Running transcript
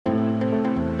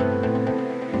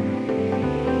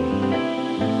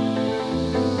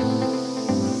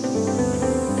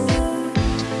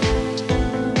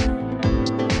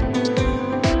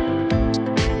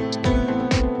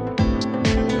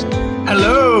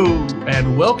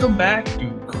and welcome back to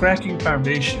Cracking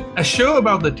Foundation, a show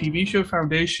about the TV show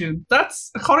Foundation that's,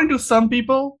 according to some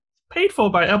people, paid for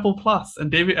by Apple Plus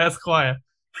and David Esquire.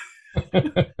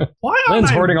 Why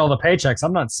Lynn's hoarding all the paychecks.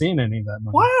 I'm not seeing any of that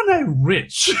money. Why aren't I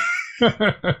rich?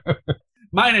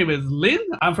 My name is Lynn.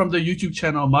 I'm from the YouTube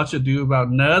channel Much Ado About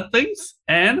Nerd Things.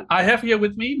 And I have here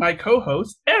with me my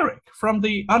co-host, Eric, from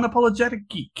the Unapologetic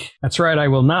Geek. That's right. I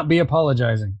will not be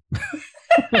apologizing.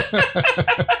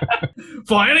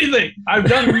 For anything. I've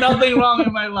done nothing wrong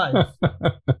in my life.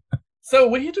 So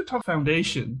we're here to talk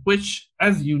Foundation, which,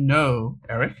 as you know,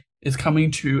 Eric, is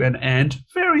coming to an end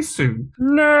very soon.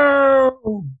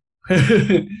 No!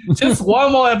 Just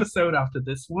one more episode after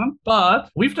this one. But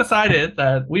we've decided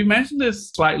that, we mentioned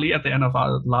this slightly at the end of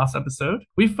our last episode,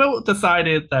 we've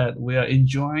decided that we are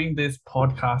enjoying this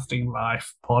podcasting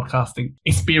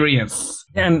experience.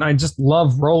 And I just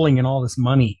love rolling in all this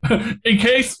money. In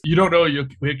case you don't know,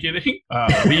 we're kidding.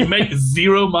 We make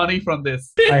zero money from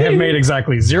this. I have made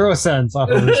exactly 0 cents off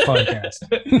of this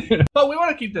podcast. But we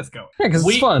want to keep this going. Yeah, because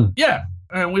it's fun. Yeah.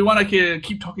 And we want to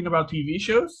keep talking about TV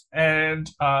shows. And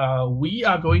we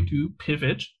are going to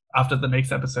pivot after the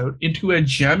next episode into a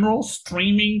general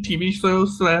streaming TV show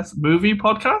 / movie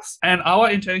podcast. And our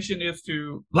intention is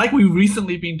to, like we've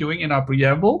recently been doing in our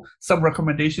preamble, some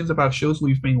recommendations about shows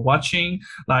we've been watching,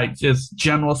 like just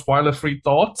general spoiler-free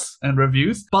thoughts and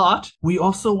reviews. But we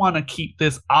also want to keep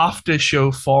this after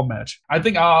show format. I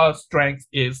think our strength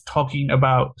is talking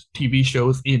about TV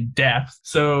shows in depth.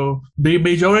 So the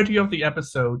majority of the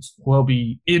episodes will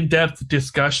be in-depth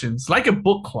discussions, like a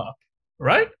book club,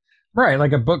 right? Right,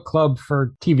 like a book club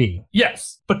for TV.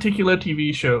 Yes, particular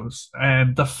TV shows.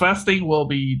 And the first thing we'll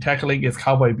be tackling is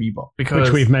Cowboy Bebop.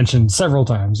 Which we've mentioned several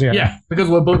times, yeah. Yeah, because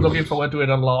we're both looking forward to it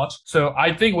a lot. So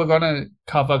I think we're going to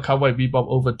cover Cowboy Bebop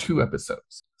over 2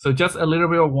 episodes. So just a little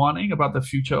bit of warning about the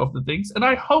future of the things. And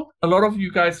I hope a lot of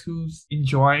you guys who's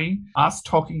enjoying us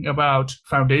talking about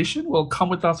Foundation will come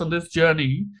with us on this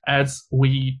journey as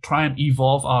we try and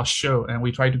evolve our show and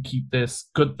we try to keep this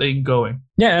good thing going.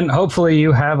 Yeah, and hopefully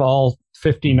you have all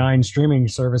 59 streaming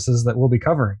services that we'll be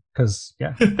covering. Because,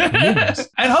 yeah.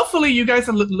 And hopefully you guys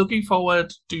are looking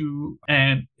forward to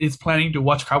and is planning to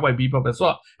watch Cowboy Bebop as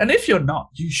well. And if you're not,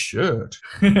 you should.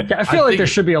 Yeah, I feel like there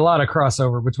should be a lot of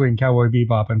crossover between Cowboy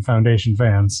Bebop and Foundation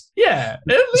fans. Yeah.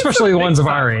 Especially the ones of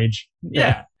our age.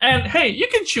 Yeah. And hey, you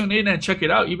can tune in and check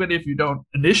it out, even if you don't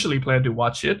initially plan to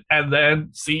watch it, and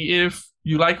then see if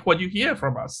you like what you hear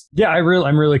from us. Yeah,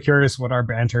 I'm really curious what our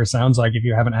banter sounds like if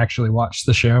you haven't actually watched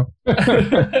the show.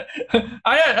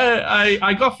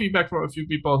 I got feedback from a few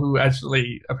people who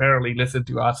actually apparently listened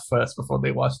to us first before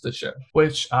they watched the show,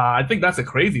 which I think that's a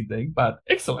crazy thing, but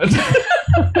excellent.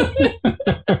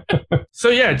 So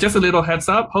yeah, just a little heads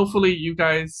up. Hopefully you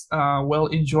guys will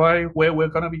enjoy where we're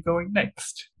going to be going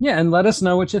next. Yeah, and let us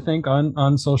know what you think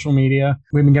on social media.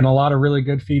 We've been getting a lot of really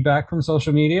good feedback from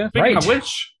social media. Speaking of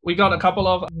which, we got a couple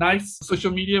of nice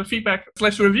social media feedback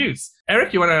 / reviews.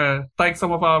 Eric, you want to thank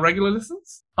some of our regular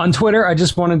listeners? On Twitter, I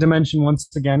just wanted to mention once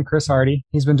again Chris Hardy.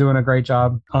 He's been doing a great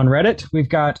job. On Reddit, we've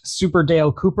got Super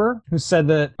Dale Cooper, who said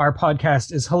that our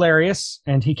podcast is hilarious,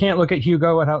 and he can't look at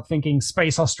Hugo without thinking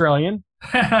Space Australian.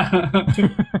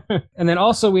 And then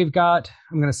also we've got,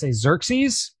 I'm going to say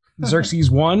Xerxes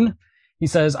 1. He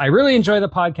says, I really enjoy the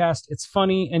podcast. It's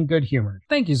funny and good humored.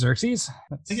 Thank you, Xerxes.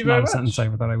 That's Thank you not very a sentence I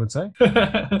thought I would say.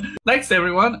 Thanks,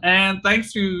 everyone. And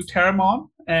thanks to Terramon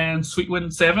and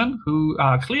Sweetwind7, who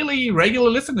are clearly regular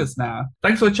listeners now.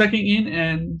 Thanks for checking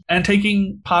in and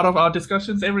taking part of our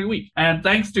discussions every week. And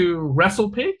thanks to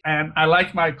WrestlePig and I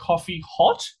Like My Coffee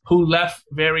Hot, who left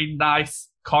very nice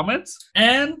comments.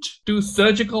 And to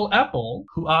Surgical Apple,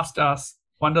 who asked us,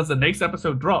 when does the next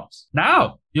episode drops?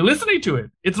 Now! You're listening to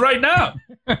it. It's right now.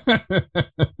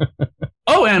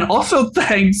 Oh, and also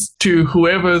thanks to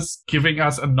whoever's giving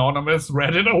us anonymous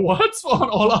Reddit awards on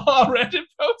all our Reddit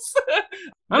posts.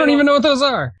 I don't even know what those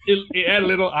are. It add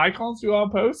little icons to our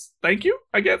posts. Thank you,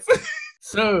 I guess.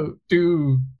 So,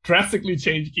 to drastically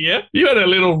change gear, you had a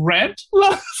little rant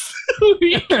last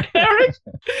week, Eric.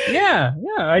 Yeah.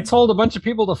 I told a bunch of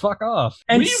people to fuck off.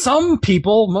 And some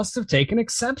people must have taken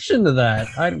exception to that.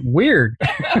 Weird.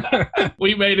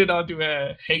 We made it onto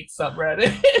a hate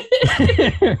subreddit.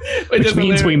 Which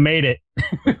means we made it.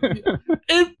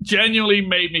 It genuinely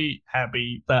made me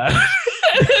happy that...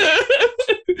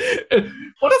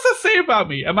 What does that say about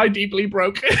me? Am I deeply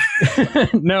broken?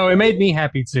 No, it made me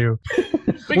happy too.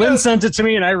 Lynn sent it to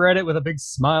me and I read it with a big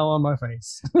smile on my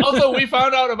face. Also, we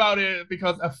found out about it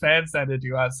because a fan sent it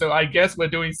to us. So I guess we're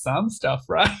doing some stuff,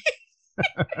 right?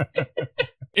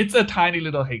 It's a tiny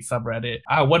little hate subreddit.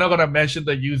 We're not going to mention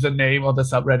the username or the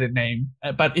subreddit name,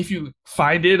 but if you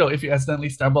find it or if you accidentally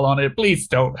stumble on it, please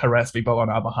don't harass people on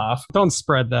our behalf. Don't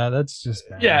spread that. That's just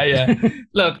bad. Yeah.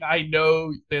 Look, I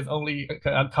know there's only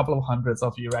a couple of hundreds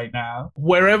of you right now.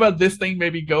 Wherever this thing may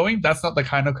be going, that's not the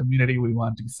kind of community we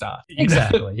want to start.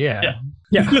 Exactly. Yeah.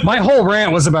 My whole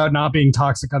rant was about not being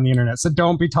toxic on the internet. So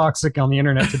don't be toxic on the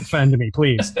internet to defend me,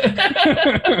 please.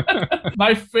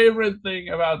 My favorite thing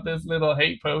about this little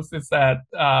hate post is that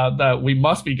we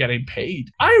must be getting paid.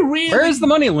 Where is the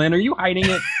money, Lynn? Are you hiding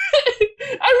it?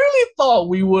 I really thought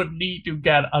we would need to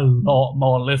get a lot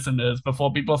more listeners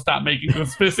before people start making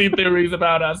conspiracy theories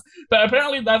about us. But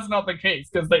apparently that's not the case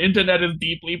because the internet is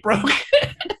deeply broken.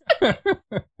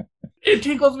 It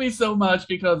tickles me so much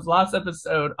because last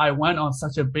episode I went on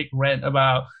such a big rant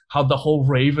about how the whole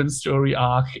Raven story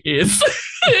arc is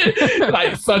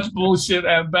like such bullshit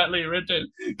and badly written.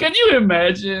 Can you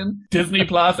imagine Disney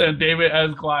Plus and David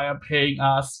Esquire paying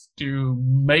us to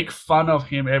make fun of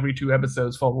him every 2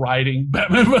 episodes for writing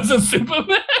Batman vs.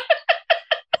 Superman?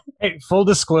 Hey, full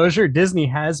disclosure, Disney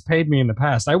has paid me in the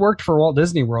past. I worked for Walt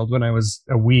Disney World when I was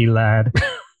a wee lad.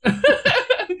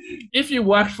 If you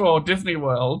worked for Disney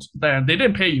World, then they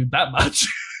didn't pay you that much.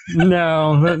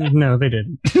 No, they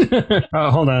didn't.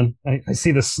 Hold on. I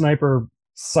see the sniper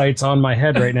sights on my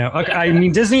head right now. Okay, I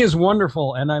mean, Disney is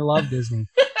wonderful, and I love Disney.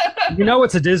 You know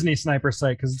it's a Disney sniper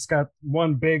sight because it's got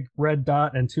one big red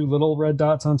dot and 2 little red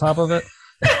dots on top of it.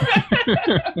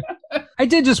 I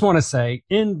did just want to say,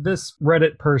 in this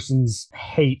Reddit person's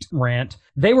hate rant,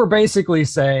 they were basically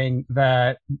saying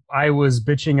that I was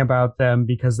bitching about them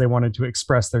because they wanted to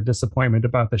express their disappointment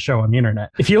about the show on the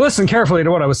internet. If you listen carefully to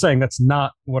what I was saying, that's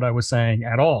not what I was saying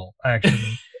at all,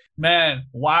 actually. Man,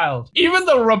 wild. Even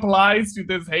the replies to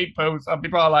this hate post,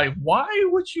 people are like, why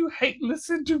would you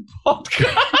listen to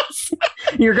podcasts?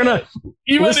 You're going to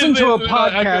listen to a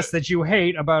podcast that you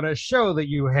hate about a show that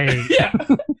you hate. Yeah.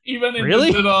 Even in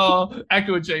this little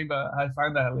echo chamber. I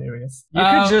find that hilarious. You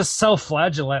could just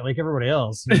self-flagellate like everybody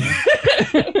else. You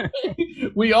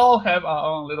know? We all have our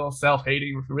own little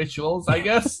self-hating rituals, I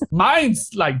guess. Mine's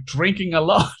like drinking a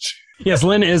lot. Yes,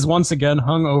 Lynn is once again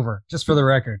hungover, just for the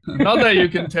record. Not that you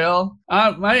can tell.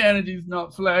 My energy's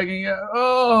not flagging at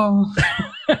all.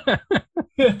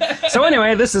 So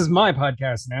anyway, this is my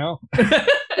podcast now.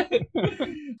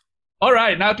 All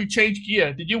right, now to change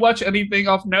gear. Did you watch anything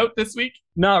of note this week?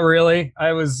 Not really.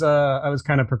 I was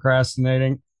kind of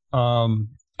procrastinating.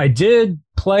 I did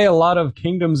play a lot of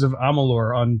Kingdoms of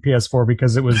Amalur on PS4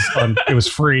 because it was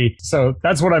free. So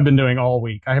that's what I've been doing all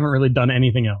week. I haven't really done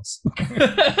anything else.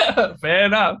 Fair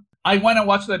enough. I went and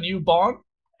watched the new Bond.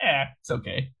 It's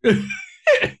okay.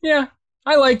 Yeah,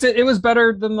 I liked it. It was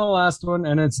better than the last one,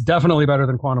 and it's definitely better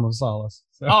than Quantum of Solace.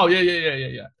 So. Oh,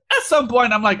 yeah. At some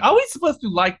point, I'm like, are we supposed to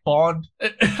like Bond?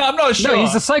 I'm not sure. No,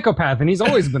 he's a psychopath, and he's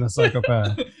always been a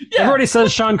psychopath. Yeah. Everybody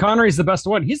says Sean Connery's the best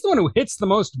one. He's the one who hits the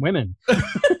most women.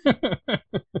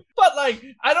 But, like,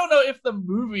 I don't know if the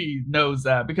movie knows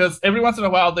that, because every once in a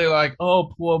while, they're like,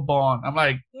 oh, poor Bond. I'm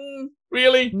like,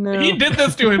 really? No. He did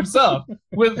this to himself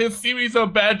with his series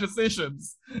of bad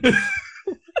decisions.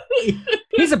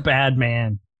 He's a bad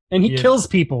man, and he kills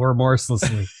people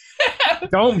remorselessly.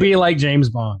 Don't be like James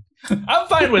Bond. I'm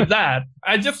fine with that.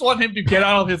 I just want him to get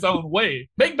out of his own way.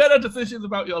 Make better decisions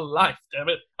about your life, damn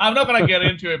it. I'm not going to get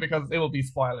into it because it will be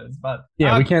spoilers, but...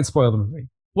 Yeah, we can't spoil the movie.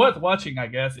 Worth watching, I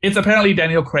guess. It's apparently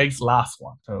Daniel Craig's last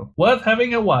one, so worth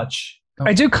having a watch.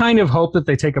 I do kind of hope that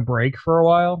they take a break for a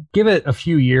while. Give it a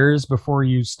few years before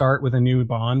you start with a new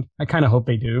Bond. I kind of hope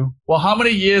they do. Well, how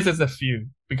many years is a few?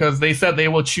 Because they said they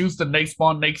will choose the next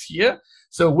Bond next year.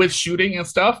 So with shooting and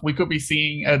stuff, we could be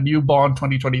seeing a new Bond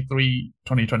 2023,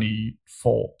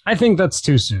 2024. I think that's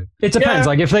too soon. It depends. Yeah.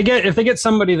 Like if they get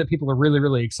somebody that people are really,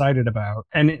 really excited about,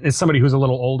 and it's somebody who's a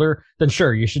little older, then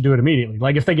sure, you should do it immediately.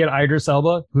 Like if they get Idris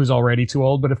Elba, who's already too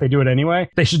old, but if they do it anyway,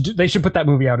 they should put that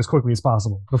movie out as quickly as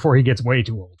possible before he gets way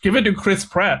too old. Give it to Chris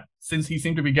Pratt, since he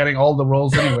seemed to be getting all the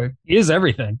roles anyway. He is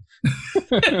everything.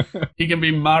 He can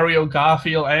be Mario,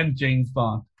 Garfield, and James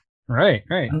Bond. Right.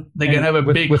 They can have a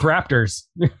big... With Raptors.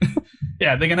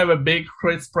 Yeah, they can have a big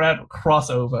Chris Pratt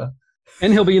crossover.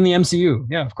 And he'll be in the MCU.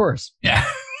 Yeah, of course. Yeah.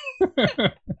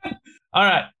 All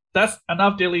right. That's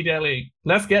enough dilly-dallying.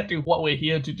 Let's get to what we're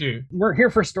here to do. We're here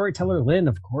for Storyteller Lynn,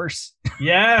 of course.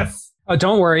 Yes. Oh,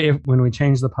 don't worry. When we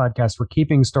change the podcast, we're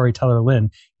keeping Storyteller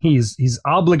Lynn. He's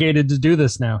obligated to do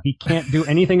this now. He can't do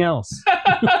anything else.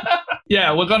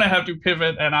 Yeah, we're going to have to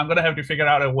pivot, and I'm going to have to figure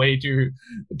out a way to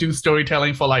do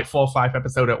storytelling for like 4 or 5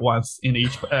 episodes at once in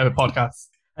each podcast.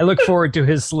 I look forward to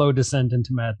his slow descent into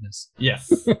madness. Yes.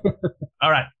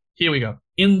 All right, here we go.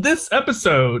 in this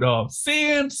episode of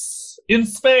Science in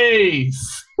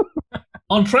Space.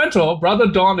 On Trento, Brother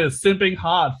Dawn is simping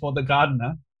hard for the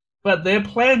gardener, but their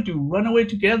plan to run away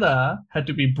together had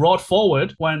to be brought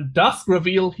forward when Dusk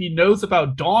revealed he knows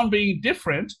about Dawn being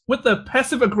different with the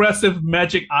passive-aggressive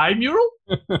magic eye mural.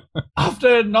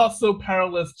 After a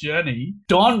not-so-perilous journey,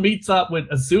 Dawn meets up with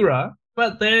Azura,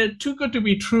 but their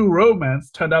too-good-to-be-true romance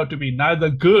turned out to be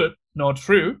neither good nor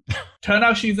true. Turned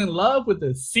out she's in love with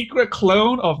the secret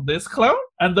clone of this clone,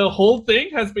 and the whole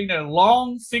thing has been a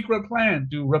long secret plan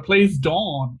to replace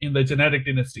Dawn in the genetic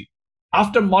dynasty.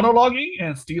 After monologuing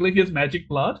and stealing his magic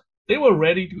blood, they were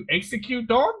ready to execute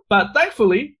Dawn, but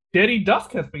thankfully, Daddy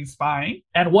Dusk has been spying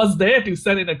and was there to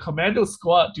send in a commando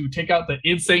squad to take out the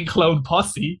insane clone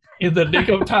posse in the nick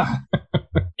of time.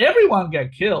 Everyone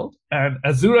get killed, and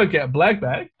Azura get black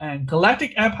bag, and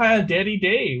Galactic Empire Daddy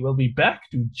Day will be back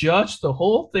to judge the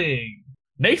whole thing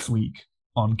next week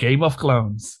on Game of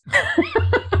Clones.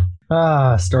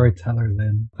 Storyteller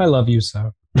Lynn. I love you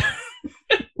so.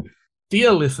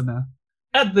 Dear listener,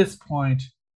 at this point,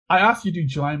 I ask you to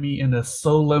join me in a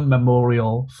solemn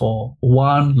memorial for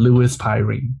one Louis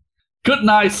Pyring. Good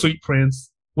night, sweet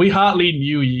prince. We hardly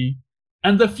knew ye,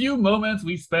 and the few moments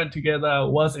we spent together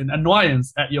was in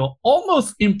annoyance at your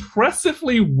almost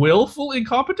impressively willful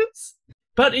incompetence.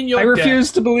 But in your I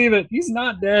refuse to believe it. He's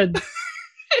not dead.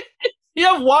 You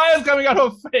have wires coming out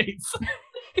of her face.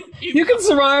 You can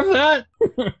survive that.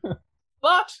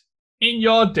 But in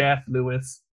your death,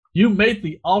 Louis, you made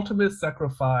the ultimate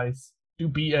sacrifice to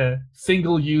be a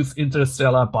single-use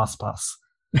interstellar bus pass.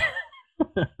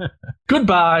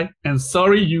 Goodbye, and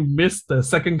sorry you missed the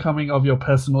second coming of your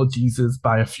personal Jesus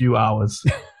by a few hours.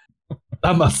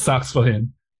 That must suck for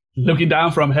him. Looking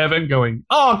down from heaven going,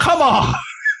 oh, come on!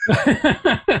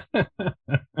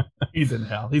 He's in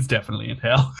hell. He's definitely in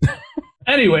hell.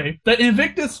 Anyway, the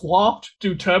Invictus swapped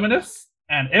to Terminus,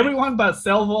 and everyone but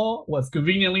Salvor was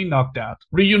conveniently knocked out.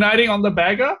 Reuniting on the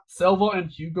Bagger, Salvor and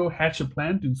Hugo hatch a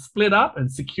plan to split up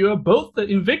and secure both the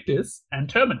Invictus and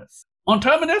Terminus. On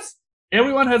Terminus,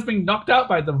 everyone has been knocked out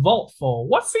by the Vault for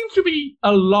what seems to be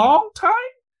a long time?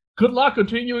 Good luck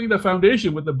continuing the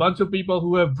Foundation with a bunch of people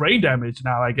who have brain damage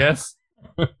now, I guess.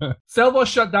 Salvor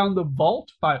shut down the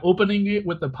Vault by opening it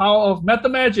with the power of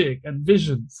Metamagic and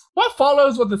visions. What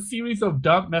follows was a series of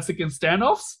dumb Mexican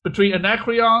standoffs between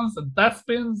Anacreons and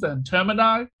Thespins and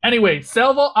Termini. Anyway,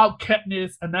 Salvor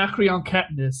out-Katniss Anacreon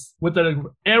Katniss with an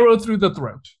arrow through the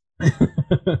throat.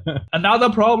 Another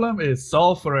problem is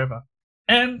solved forever.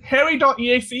 And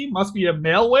Harry.exe must be a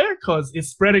malware because it's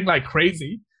spreading like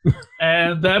crazy.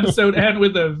 And the episode ends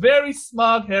with a very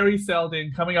smug Harry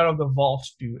Seldon coming out of the vault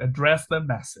to address the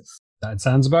masses. That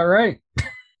sounds about right.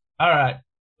 All right.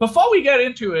 Before we get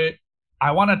into it,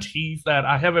 I want to tease that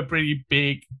I have a pretty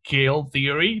big Gale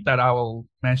theory that I will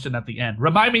mention at the end.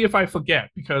 Remind me if I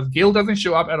forget, because Gale doesn't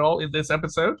show up at all in this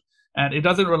episode. And it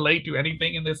doesn't relate to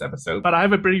anything in this episode. But I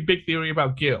have a pretty big theory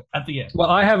about Gale at the end. Well,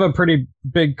 I have a pretty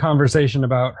big conversation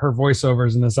about her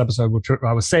voiceovers in this episode, which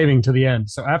I was saving to the end.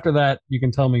 So after that, you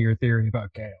can tell me your theory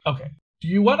about Gale. Okay. Do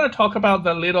you want to talk about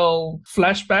the little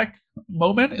flashback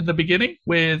moment in the beginning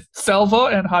with Salvor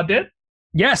and Hadid?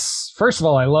 Yes. First of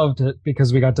all, I loved it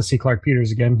because we got to see Clark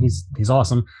Peters again. He's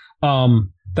awesome.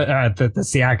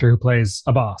 That's the actor who plays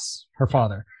Abbas, her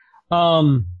father.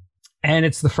 And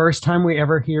it's the first time we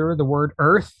ever hear the word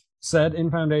Earth said in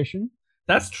Foundation.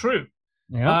 That's true.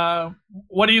 Yeah.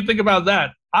 What do you think about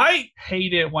that? I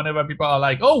hate it whenever people are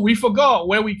like, oh, we forgot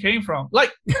where we came from.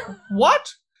 Like,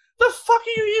 what? The fuck are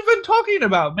you even talking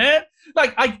about, man?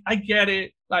 Like, I get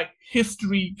it. Like,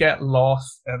 history get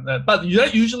lost, but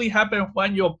that usually happens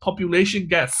when your population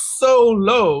gets so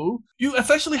low. You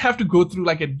essentially have to go through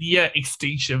like a near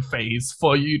extinction phase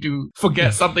for you to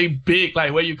forget something big,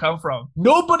 like where you come from.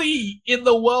 Nobody in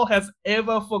the world has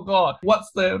ever forgot what's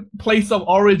the place of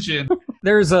origin.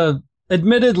 There's a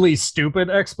admittedly stupid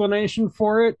explanation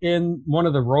for it in one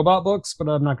of the robot books, but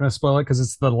I'm not going to spoil it because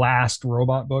it's the last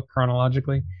robot book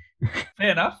chronologically. Fair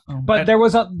enough. But there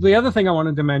was the other thing I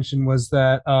wanted to mention was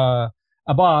that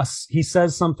Abbas, he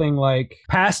says something like,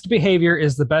 past behavior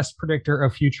is the best predictor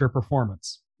of future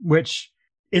performance, which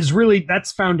is really,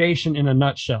 that's Foundation in a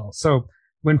nutshell. So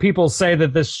when people say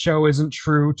that this show isn't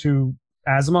true to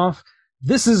Asimov,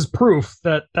 this is proof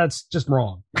that that's just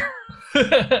wrong.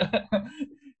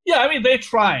 Yeah, I mean, they're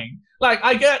trying. Like,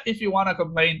 I get if you want to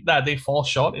complain that they fall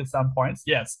short in some points,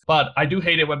 yes. But I do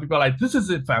hate it when people are like, this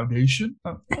isn't Foundation.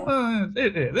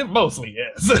 It mostly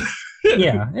is.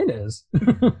 Yeah, it is.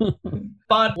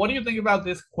 But what do you think about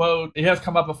this quote? It has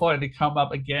come up before and it come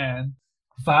up again.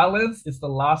 Violence is the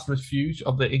last refuge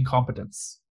of the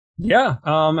incompetents. Yeah,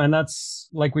 and that's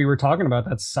like we were talking about.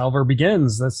 That's Salvor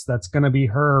Begins. That's going to be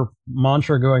her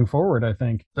mantra going forward, I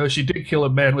think. Though she did kill a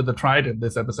man with a trident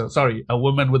this episode. Sorry, a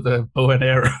woman with a bow and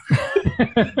arrow.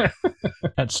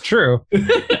 That's true.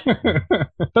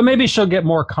 But maybe she'll get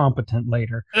more competent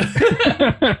later.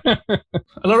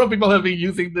 A lot of people have been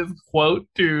using this quote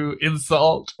to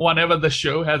insult whenever the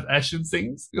show has action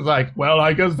scenes. It's like, well,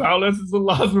 I guess violence is the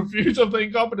last refuge of the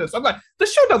incompetence. I'm like, the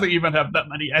show doesn't even have that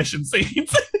many action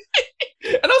scenes.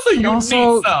 And also, you need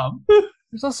some.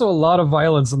 There's also a lot of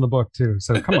violence in the book, too.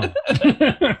 So come on.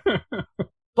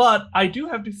 But I do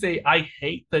have to say, I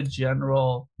hate the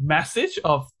general message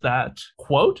of that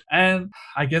quote. And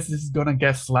I guess this is going to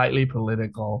get slightly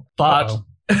political. But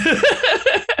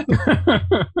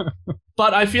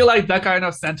but I feel like that kind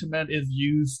of sentiment is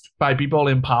used by people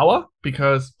in power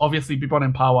because obviously people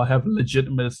in power have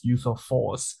legitimate use of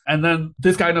force. And then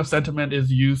this kind of sentiment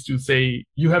is used to say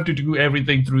you have to do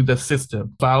everything through the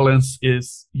system. Violence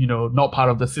is, not part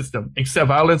of the system, except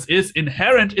violence is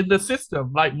inherent in the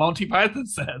system, like Monty Python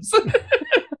says.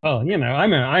 Well,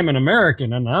 I'm an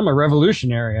American and I'm a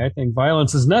revolutionary. I think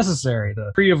violence is necessary.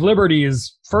 The tree of liberty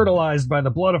is fertilized by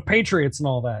the blood of patriots and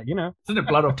all that, Isn't it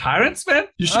blood of tyrants, man?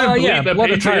 You shouldn't believe the blood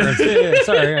patriots. Of tyrants. Yeah,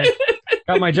 sorry. I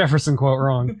got my Jefferson quote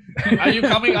wrong. Are you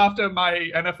coming after my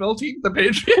NFL team, the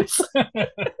Patriots?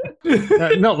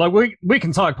 No, like we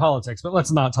can talk politics, but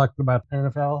let's not talk about the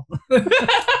NFL.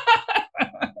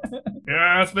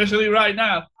 Yeah, especially right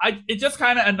now. It just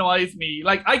kind of annoys me.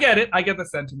 Like, I get it. I get the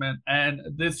sentiment. And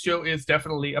this show is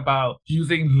definitely about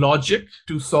using logic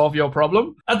to solve your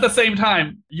problem. At the same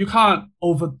time, you can't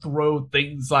overthrow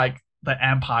things like the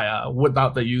Empire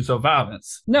without the use of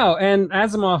violence. No, and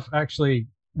Asimov actually,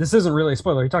 this isn't really a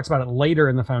spoiler. He talks about it later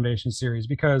in the Foundation series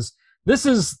because this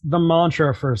is the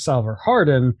mantra for Salvor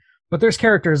Hardin, but there's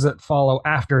characters that follow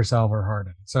after Salvor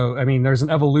Hardin. So, I mean, there's an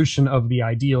evolution of the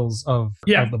ideals of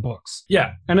the books.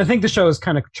 Yeah. And I think the show is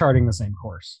kind of charting the same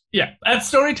course. Yeah. And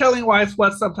storytelling-wise,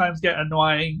 what sometimes get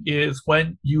annoying is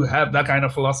when you have that kind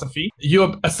of philosophy,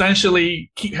 you essentially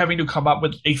keep having to come up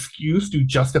with excuse to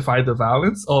justify the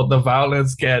violence, or the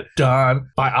violence get done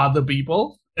by other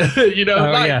people.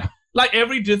 Like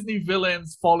every Disney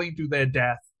villain's falling to their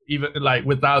death, even like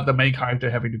without the main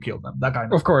character having to kill them. That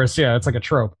kind of course, yeah. It's like a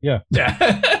trope. Yeah.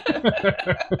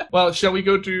 Well, shall we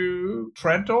go to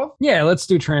Trantor? Yeah, let's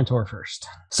do Trantor first.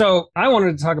 So I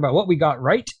wanted to talk about what we got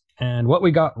right and what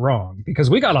we got wrong, because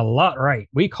we got a lot right.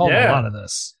 We called a lot of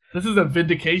this. This is a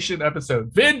vindication episode.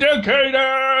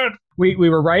 Vindicated! We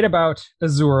were right about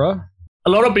Azura. A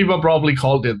lot of people probably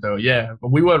called it, though, yeah.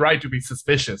 But we were right to be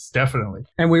suspicious, definitely.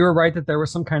 And we were right that there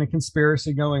was some kind of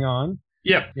conspiracy going on.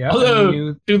 Yep. Yeah.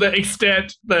 Although, to the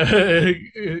extent the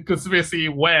conspiracy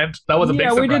went, that was a big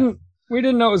surprise. We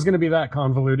didn't know it was going to be that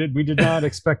convoluted. We did not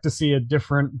expect to see a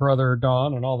different Brother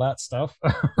Dawn and all that stuff.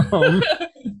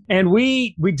 And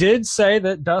we did say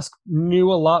that Dusk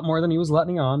knew a lot more than he was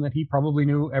letting on, that he probably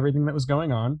knew everything that was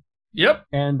going on. Yep.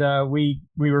 And we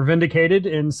were vindicated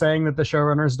in saying that the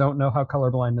showrunners don't know how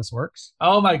colorblindness works.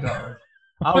 Oh my God.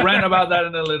 I'll rant about that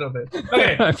in a little bit.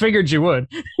 Okay. I figured you would.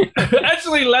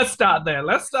 Actually, let's start there.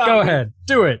 Go ahead.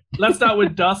 Do it. Let's start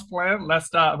with Dusk's plan. Let's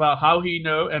start about how he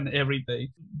know and everything.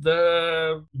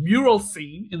 The mural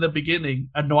scene in the beginning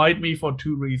annoyed me for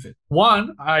two reasons.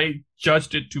 One, I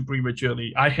judged it too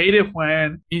prematurely. I hate it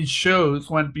when in shows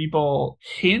when people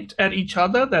hint at each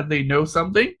other that they know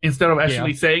something instead of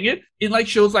actually saying it. In like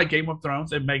shows like Game of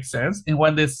Thrones, it makes sense. And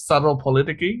when there's subtle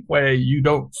politicking where you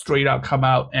don't straight up come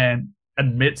out and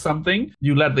admit something,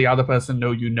 you let the other person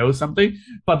know you know something.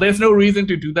 But there's no reason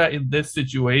to do that in this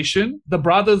situation. The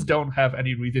brothers don't have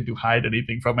any reason to hide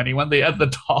anything from anyone. They're at the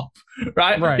top,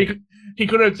 right? He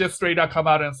could have just straight up come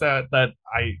out and said that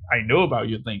I know about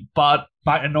your thing. But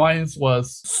my annoyance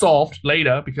was solved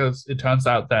later because it turns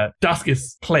out that Dusk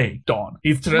is playing Dawn.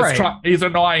 He's he's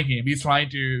annoying him. He's trying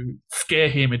to scare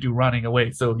him into running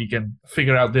away so he can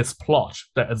figure out this plot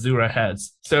that Azura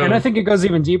has. And I think it goes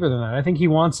even deeper than that. I think he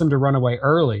wants him to run away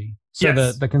early so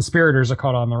that the conspirators are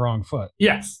caught on the wrong foot.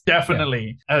 Yes,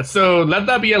 definitely. Yeah. So let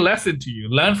that be a lesson to you.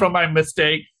 Learn from my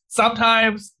mistake.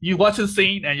 Sometimes you watch a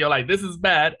scene and you're like, this is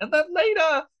bad. And then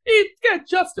later it gets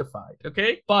justified.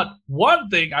 Okay. But one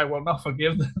thing I will not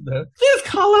forgive them, this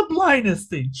color blindness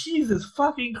thing. Jesus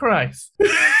fucking Christ.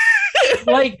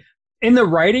 Like in the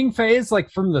writing phase, like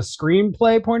from the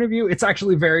screenplay point of view, it's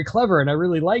actually very clever and I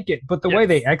really like it. But the way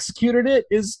they executed it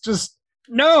is just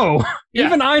No, Yeah.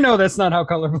 even I know that's not how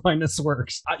colorblindness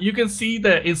works. You can see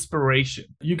the inspiration.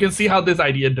 You can see how this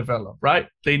idea developed, right?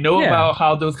 They know Yeah. about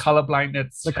how those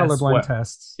colorblindness The tests colorblind work.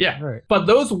 tests. Yeah. Right. But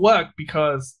those work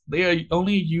because they are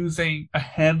only using a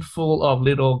handful of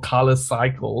little color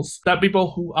cycles that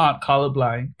people who aren't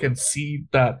colorblind can see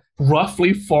that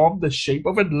roughly form the shape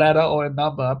of a letter or a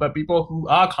number, but people who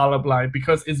are colorblind,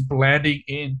 because it's blending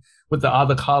in with the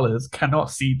other colors, cannot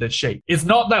see the shape. It's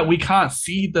not that we can't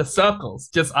see the circles,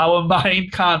 just our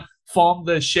mind can't form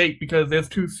the shape because there's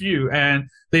too few and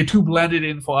they're too blended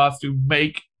in for us to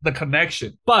make the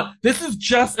connection. But this is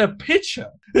just a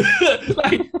picture.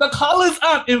 Like, the colors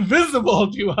aren't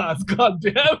invisible to us, god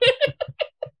damn it.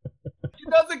 It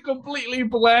doesn't completely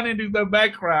blend into the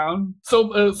background,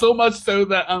 so much so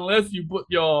that unless you put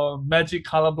your magic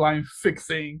colorblind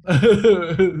fixing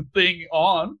thing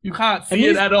on, you can't see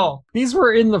it at all. These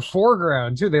were in the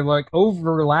foreground too. They like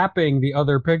overlapping the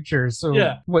other pictures. So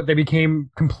Yeah. what, they became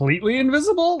completely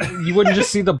invisible? You wouldn't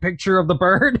just see the picture of the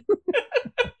bird?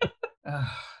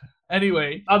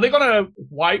 Anyway, are they gonna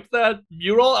wipe that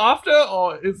mural after,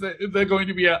 or is there going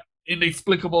to be a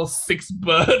inexplicable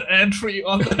 6-bird entry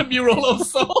on the mural of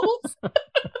souls? I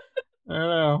don't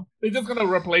know. They're just gonna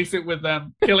replace it with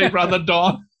them killing Brother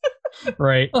Dawn.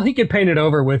 Right. Well, he could paint it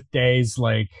over with Day's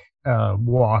like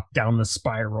walk down the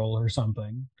spiral or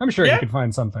something. I'm sure Yeah. he could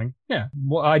find something. Yeah.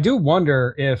 Well, I do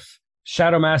wonder if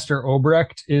Shadowmaster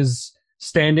Obrecht is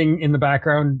standing in the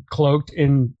background cloaked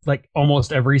in like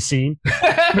almost every scene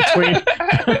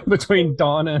between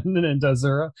Dawn and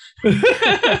Azura.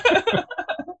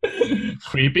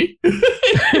 Creepy.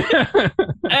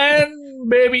 And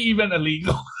maybe even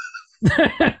illegal.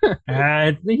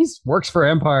 He works for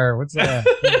Empire. What's that?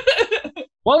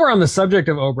 While we're on the subject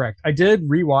of Obrecht, I did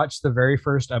rewatch the very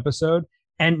first episode,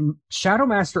 and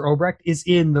Shadowmaster Obrecht is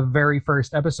in the very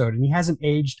first episode, and he hasn't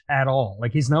aged at all.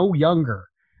 Like, he's no younger.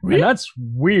 Really? And that's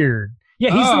weird.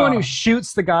 Yeah, he's the one Oh. who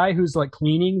shoots the guy who's like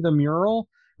cleaning the mural.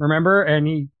 Remember?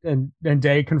 And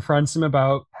Day confronts him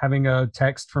about having a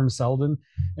text from Selden,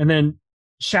 and then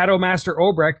Shadowmaster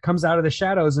Obrecht comes out of the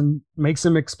shadows and makes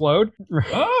him explode.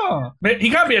 Oh, he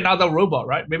can't be another robot,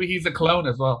 right? Maybe he's a clone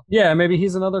as well. Yeah, maybe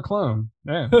he's another clone.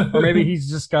 Yeah. Or maybe he's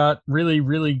just got really,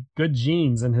 really good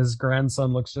genes and his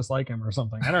grandson looks just like him or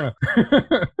something. I don't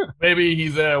know. Maybe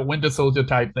he's a Winter Soldier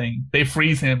type thing. They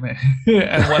freeze him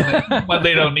and when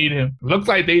they don't need him. Looks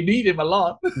like they need him a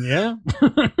lot. Yeah.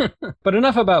 But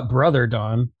enough about Brother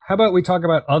Dawn. How about we talk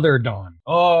about Other Dawn?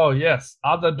 Oh, yes.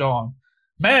 Other Dawn.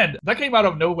 Man, that came out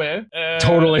of nowhere.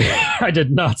 Totally. I did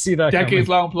not see that coming.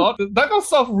 Decades-long plot. That got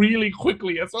solved really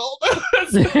quickly as well.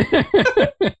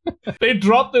 They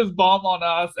dropped this bomb on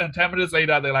us, and 10 minutes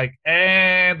later, they're like,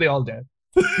 and they're all dead.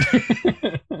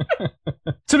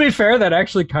 To be fair, that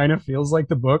actually kind of feels like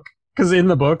the book, because in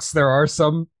the books, there are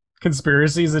some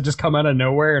conspiracies that just come out of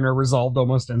nowhere and are resolved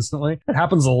almost instantly. It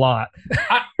happens a lot.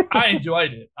 I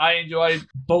enjoyed it. I enjoyed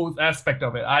both aspects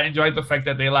of it. I enjoyed the fact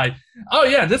that they're like, oh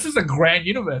yeah, this is a grand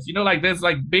universe. You know, like there's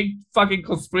like big fucking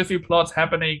conspiracy plots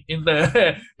happening in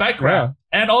the background.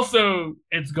 Yeah. And also,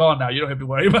 it's gone now. You don't have to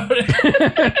worry about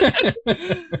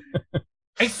it.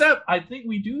 Except, I think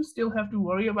we do still have to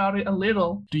worry about it a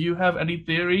little. Do you have any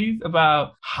theories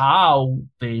about how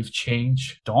they've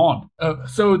changed Dawn?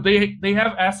 So they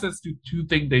have access to two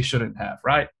things they shouldn't have,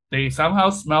 right? They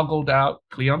somehow smuggled out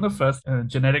Cleon the First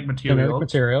genetic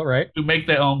material, right, to make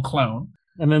their own clone.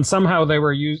 And then somehow they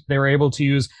were able to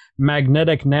use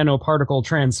magnetic nanoparticle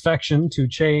transfection to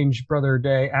change Brother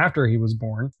Day after he was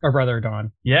born, or Brother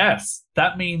Dawn. Yes,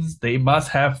 that means they must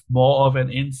have more of an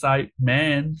inside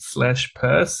man /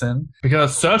 person,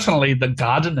 because certainly the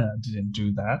gardener didn't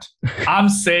do that. I'm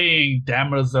saying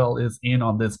Demerzel is in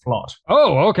on this plot.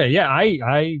 Oh, okay. Yeah,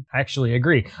 I actually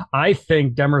agree. I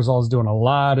think Demerzel is doing a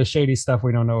lot of shady stuff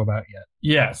we don't know about yet.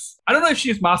 Yes. I don't know if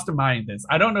she's masterminding this.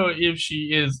 I don't know if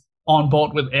she is on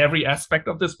board with every aspect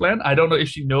of this plan. I don't know if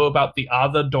she know about the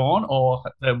other Dawn or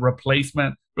the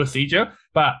replacement procedure,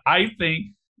 but I think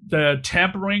the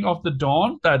tampering of the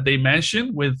Dawn that they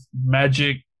mentioned with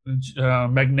magnetic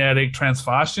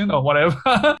transfusion or whatever,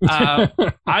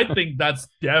 I think that's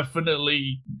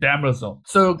definitely Demerzel.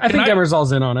 So I think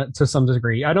Demerzel's in on it to some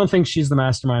degree. I don't think she's the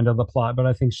mastermind of the plot, but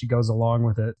I think she goes along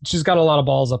with it. She's got a lot of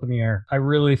balls up in the air. I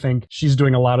really think she's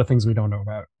doing a lot of things we don't know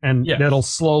about, and that'll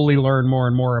slowly learn more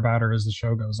and more about her as the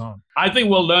show goes on. I think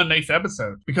we'll learn next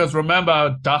episode, because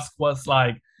remember, Dusk was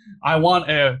like, I want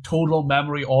a total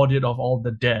memory audit of all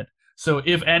the dead. So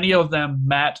if any of them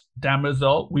met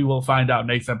Demerzel, we will find out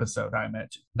next episode, I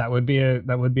imagine. That would be a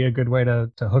good way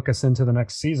to hook us into the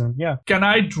next season. Yeah. Can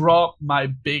I drop my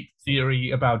big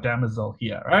theory about Demerzel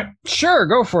here, right? Sure,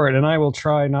 go for it. And I will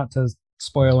try not to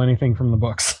spoil anything from the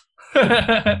books.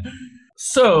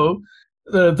 So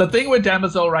the thing with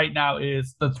Demerzel right now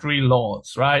is the three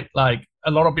laws, right? Like a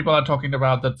lot of people are talking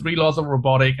about the three laws of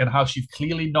robotic and how she's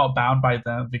clearly not bound by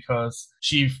them because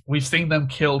we've seen them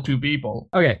kill two people.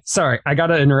 Okay, sorry, I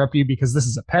gotta interrupt you because this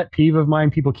is a pet peeve of mine.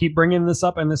 People keep bringing this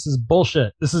up, and this is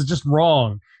bullshit. This is just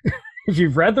wrong. If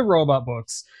you've read the robot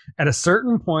books, at a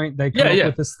certain point they come up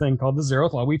with this thing called the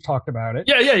zeroth law. We've talked about it.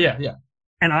 Yeah.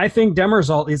 And I think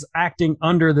Demerzel is acting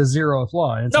under the zeroth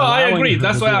law. And no, I agree.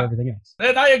 That's why everything else.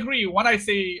 And I agree. When I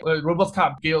say robots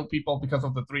can't kill people because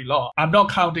of the three law, I'm not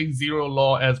counting zero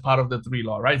law as part of the three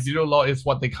law, right? Zero law is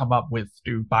what they come up with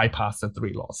to bypass the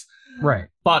three laws. Right.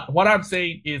 But what I'm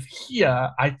saying is here,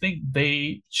 I think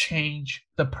they change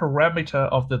the parameter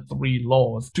of the three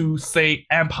laws to say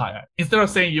empire. Instead of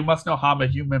saying you must not harm a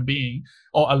human being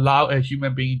or allow a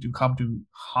human being to come to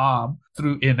harm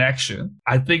through inaction,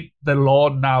 I think the law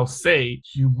now say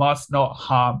you must not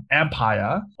harm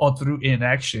empire or through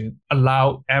inaction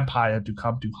allow empire to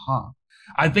come to harm.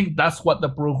 I think that's what the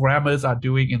programmers are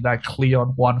doing in that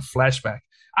Cleon 1 flashback.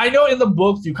 I know in the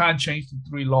books you can't change the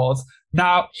three laws.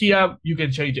 Now here you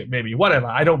can change it, maybe. Whatever.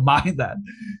 I don't mind that.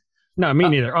 No, me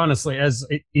neither. Honestly,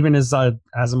 even as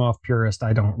Asimov purist,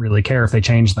 I don't really care if they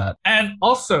change that. And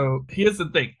also, here's the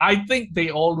thing. I think they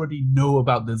already know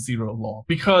about the zero law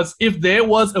because if there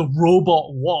was a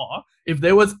robot war, if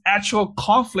there was actual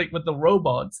conflict with the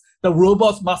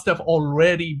robots must have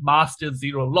already mastered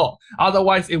zero law.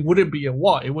 Otherwise, it wouldn't be a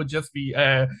war. It would just be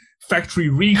a factory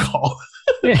recall.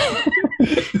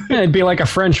 It'd be like a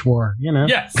French war, you know?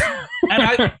 Yes.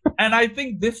 And I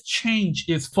think this change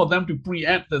is for them to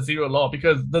preempt the zero law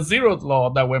because the zero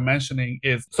law that we're mentioning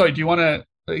is... Sorry, do you want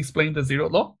to explain the zero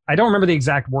law? I don't remember the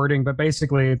exact wording, but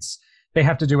basically it's they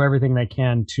have to do everything they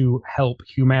can to help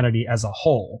humanity as a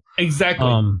whole. Exactly.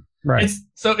 Right.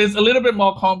 It's a little bit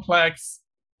more complex,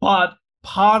 but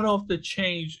part of the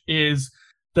change is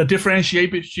the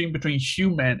differentiation between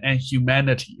human and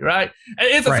humanity, right? And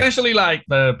it's essentially like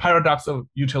the paradox of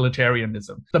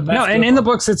utilitarianism. And in the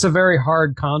books, it's a very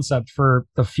hard concept for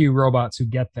the few robots who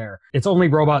get there. It's only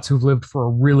robots who've lived for a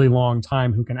really long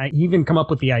time who can even come up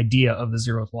with the idea of the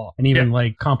zeroth law and even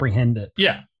comprehend it.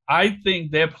 Yeah, I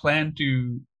think their plan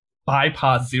to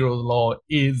bypass zeroth law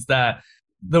is that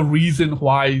the reason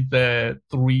why the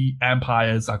three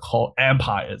empires are called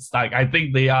empires. Like, I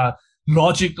think they are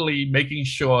logically making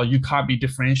sure you can't be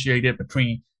differentiated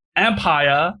between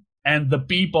empire and the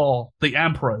people, the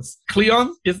emperors.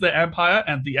 Cleon is the empire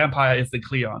and the empire is the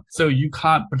Cleon. So you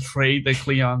can't betray the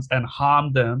Cleons and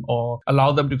harm them or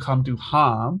allow them to come to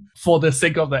harm for the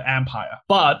sake of the empire.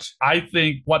 But I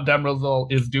think what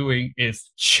Demerzel is doing is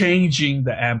changing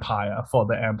the empire for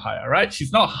the empire, right?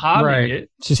 She's not harming it.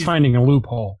 She's finding a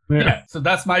loophole. Yeah. So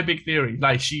that's my big theory.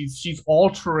 Like she's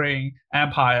altering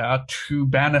empire to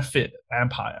benefit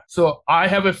empire. So I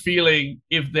have a feeling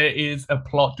if there is a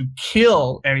plot to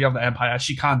kill any of the empire,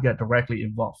 she can't get directly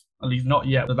involved. At least not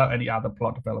yet, without any other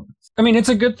plot developments. I mean, it's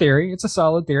a good theory. It's a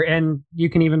solid theory. And you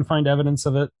can even find evidence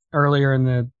of it earlier in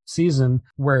the season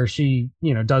where she,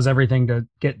 does everything to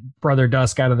get Brother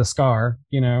Dusk out of the scar.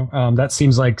 That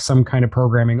seems like some kind of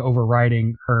programming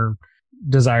overriding her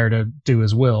desire to do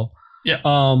his will. Yeah.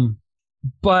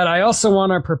 But I also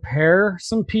want to prepare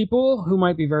some people who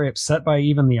might be very upset by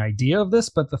even the idea of this,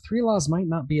 but the three laws might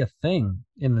not be a thing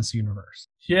in this universe.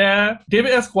 Yeah,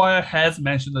 David Esquire has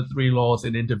mentioned the three laws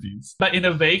in interviews, but in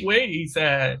a vague way. He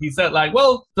said like,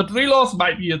 well, the three laws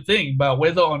might be a thing, but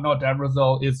whether or not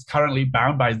Demerzel is currently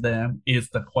bound by them is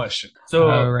the question.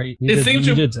 So right, you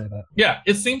did say that. Yeah,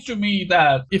 it seems to me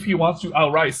that if he wants to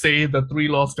outright say the three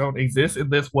laws don't exist in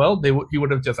this world, he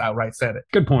would have just outright said it.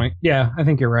 Good point. Yeah, I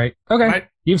think you're right. Okay, right?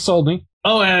 You've sold me.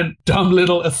 Oh, and dumb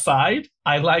little aside,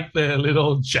 I like the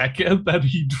little jacket that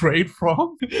he traded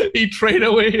from. He traded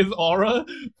away his aura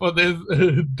for this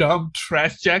dumb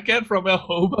trash jacket from a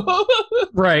hobo.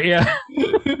 Right, yeah.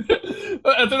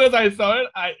 As soon as I saw it,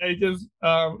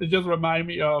 it just reminded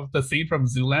me of the scene from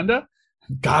Zoolander.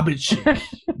 Garbage.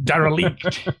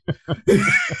 Derelict.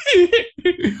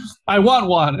 I want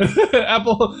one.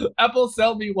 Apple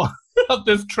sell me one of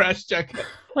this trash jacket.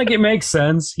 Like, it makes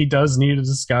sense. He does need a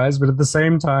disguise, but at the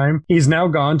same time, he's now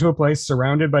gone to a place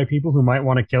surrounded by people who might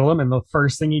want to kill him, and the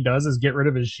first thing he does is get rid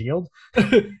of his shield.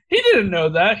 He didn't know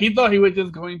that. He thought he was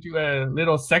just going to a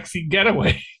little sexy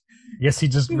getaway. Yes, he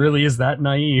just really is that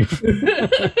naive.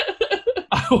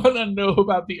 I want to know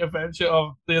about the adventure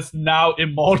of this now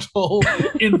immortal,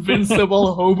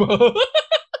 invincible hobo.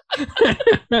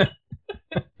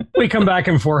 We come back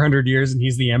in 400 years and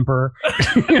he's the emperor.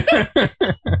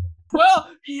 Well,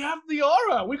 he had the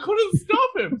aura. We couldn't stop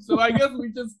him. So I guess we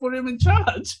just put him in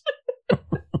charge.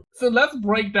 So let's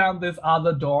break down this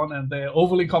other Dawn and their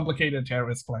overly complicated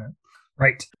terrorist plan.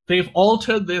 Right. They've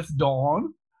altered this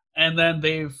Dawn, and then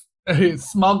they've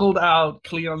smuggled out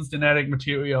Cleon's genetic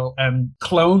material and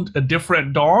cloned a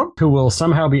different Dawn. Who will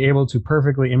somehow be able to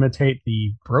perfectly imitate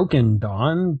the broken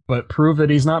Dawn, but prove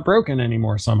that he's not broken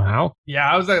anymore somehow. Yeah,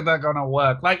 how's that gonna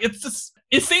work? Like, it's just,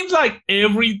 it seems like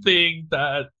everything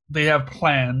that they have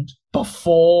planned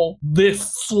before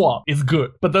this swap is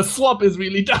good, but the swap is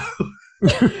really dumb.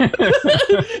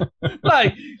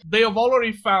 Like, they have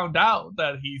already found out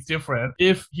that he's different.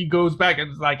 If he goes back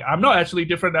and is like, I'm not actually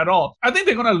different at all, I think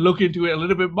they're gonna look into it a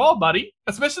little bit more, buddy.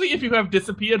 Especially if you have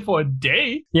disappeared for a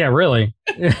day. Yeah, really.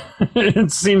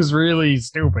 It seems really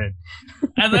stupid.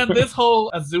 And then this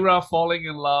whole Azura falling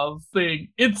in love thing,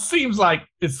 it seems like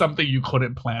it's something you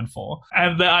couldn't plan for.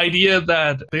 And the idea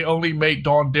that they only make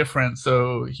Dawn different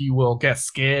so he will get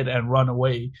scared and run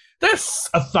away. There's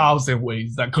 1,000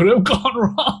 ways that could have gone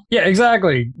wrong. Yeah,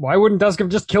 exactly. Why wouldn't Dusk have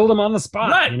just killed him on the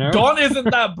spot? Right. You know? Dawn isn't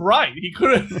that bright. He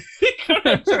could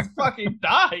have just fucking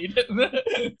died.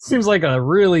 Seems like a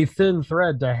really thin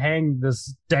thread to hang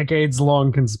this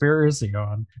decades-long conspiracy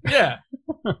on. Yeah.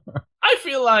 I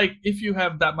feel like if you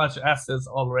have that much assets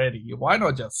already, why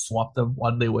not just swap them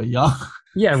when they were young?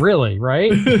 Yeah, really,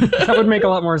 right? That would make a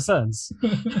lot more sense.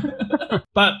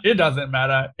 But it doesn't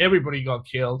matter. Everybody got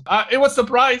killed. It was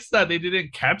surprised that they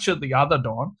didn't capture the other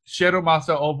Dawn. Shadow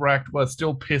Master Obrecht was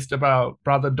still pissed about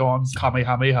Brother Dawn's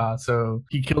Kamehameha, so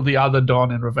he killed the other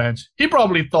Dawn in revenge. He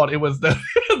probably thought it was the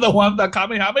one that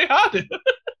Kamehameha did.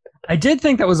 I did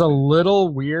think that was a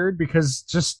little weird because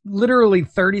just literally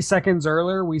 30 seconds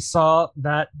earlier, we saw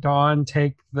that Dawn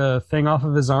take the thing off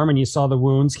of his arm and you saw the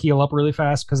wounds heal up really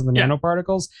fast because of the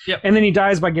nanoparticles. Yep. And then he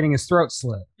dies by getting his throat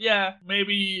slit. Yeah,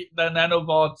 maybe the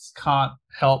nanobots can't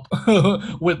help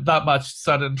with that much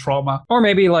sudden trauma. Or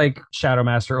maybe like Shadow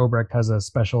Master Obrecht has a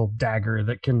special dagger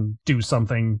that can do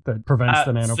something that prevents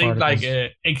the nanoparticles. Seems like an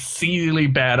exceedingly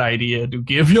bad idea to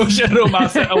give your Shadow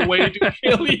Master a way to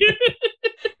kill you.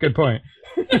 Good point.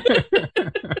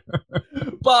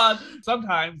 But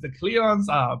sometimes the Cleons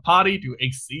are party to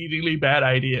exceedingly bad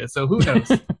ideas, so who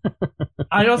knows?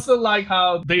 I also like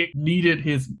how they needed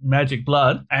his magic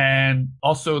blood, and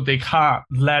also they can't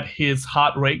let his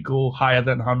heart rate go higher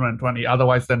than 120,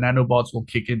 otherwise the nanobots will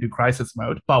kick into crisis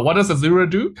mode. But what does Azura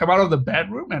do? Come out of the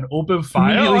bedroom and open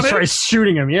fire Immediately on him? tries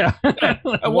shooting him, yeah. And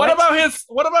what about his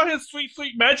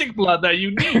sweet magic blood that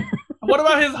you need? What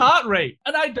about his heart rate?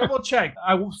 And I double checked.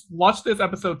 I watched this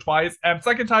episode twice, and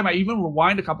second time I even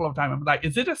rewind a couple of times. I'm like,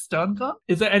 is it a stun gun?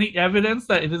 Is there any evidence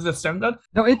that it is a stun gun?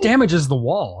 No, it damages the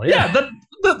wall. Yeah,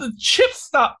 the chips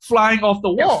start flying off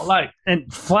the wall. Like,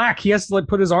 and flak, he has to like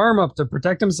put his arm up to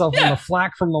protect himself from the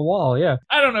flak from the wall. Yeah.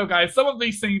 I don't know, guys. Some of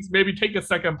these things, maybe take a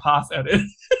second pass at it.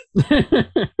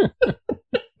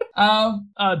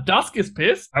 Dusk is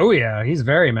pissed. Oh yeah, he's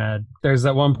very mad. There's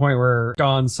that one point where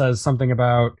Dawn says something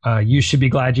about you should be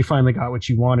glad you finally got what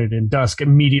you wanted, and Dusk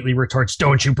immediately retorts,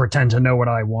 don't you pretend to know what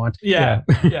I want. Yeah.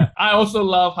 I also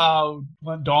love how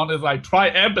when Dawn is like, try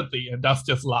empathy, and Dusk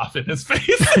just laugh in his face.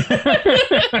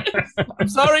 I'm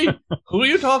sorry, who are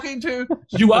you talking to?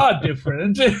 You are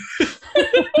different.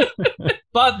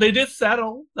 But they did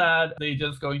settle that they're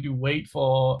just going to wait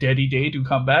for Daddy Day to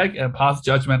come back and pass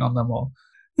judgment on them all.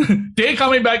 Day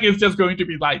coming back is just going to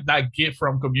be like that gift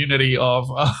from Community of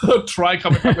Try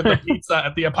coming back with the pizza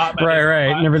at the apartment.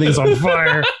 Right, and everything's on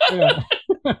fire. Yeah.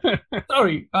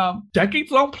 Sorry,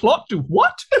 decades-long plot to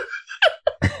what?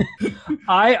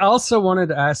 I also wanted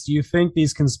to ask, do you think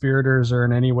these conspirators are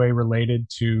in any way related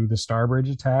to the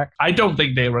Starbridge attack? I don't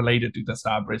think they're related to the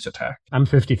Starbridge attack. I'm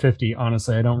 50-50,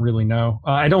 honestly. I don't really know.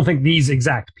 I don't think these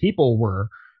exact people were,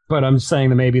 but I'm saying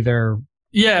that maybe they're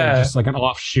just like an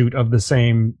offshoot of the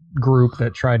same group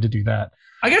that tried to do that.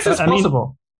 I guess it's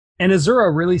possible. And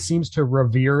Azura really seems to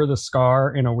revere the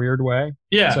Scar in a weird way.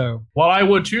 Yeah. So, well, I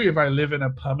would too if I live in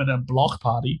a permanent block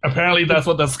party. Apparently, that's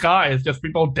what the Scar is. Just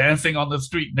people dancing on the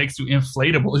street next to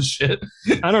inflatable and shit.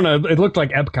 I don't know. It looked like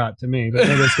Epcot to me, but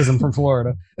maybe it's because I'm from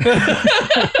Florida.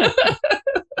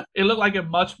 It looked like a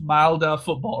much milder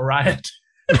football riot.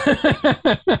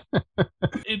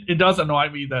 It does annoy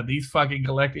me that these fucking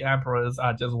Galactic Emperors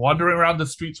are just wandering around the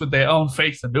streets with their own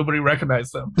face and nobody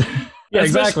recognizes them. Yeah,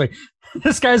 exactly.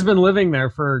 This guy's been living there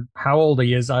for how old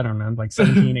he is, I don't know, like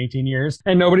 17, 18 years.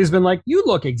 And nobody's been like, you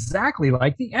look exactly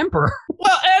like the Emperor.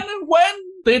 Well, and when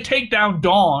they take down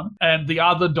Dawn and the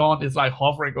other Dawn is like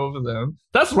hovering over them,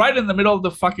 that's right in the middle of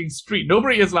the fucking street.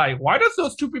 Nobody is like, why does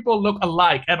those two people look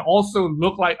alike and also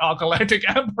look like our Galactic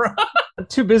Emperor? They're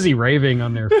too busy raving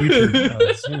on their future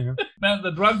drugs, you know. Man,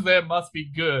 the drugs there must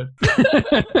be good.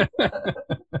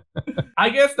 I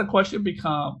guess the question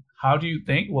becomes, how do you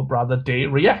think will Brother Day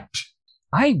react?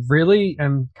 I really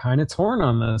am kind of torn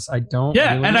on this. I don't.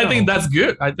 Yeah, really and I know. think that's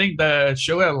good. I think the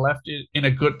show had left it in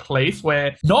a good place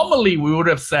where normally we would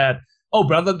have said, oh,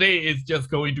 Brother Day is just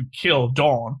going to kill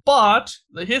Dawn. But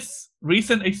his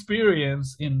recent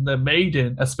experience in The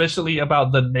Maiden, especially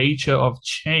about the nature of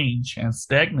change and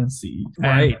stagnancy,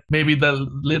 Right. and maybe the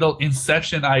little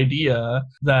inception idea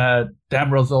that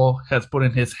Damrosol has put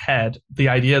in his head, the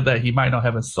idea that he might not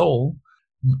have a soul,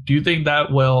 do you think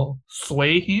that will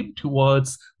sway him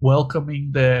towards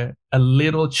welcoming a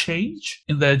little change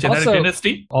in the genetic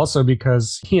dynasty? Also,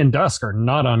 because he and Dusk are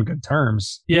not on good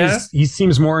terms. Yeah. He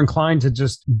seems more inclined to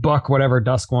just buck whatever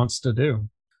Dusk wants to do.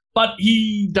 But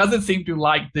he doesn't seem to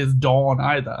like this Dawn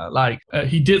either. Like,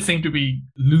 he did seem to be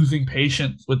losing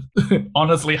patience with,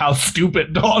 honestly, how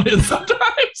stupid Dawn is sometimes.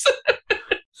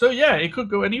 So yeah, it could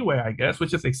go anywhere, I guess,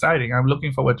 which is exciting. I'm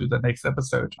looking forward to the next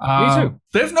episode. Me too.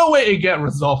 There's no way it get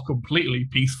resolved completely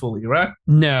peacefully, right?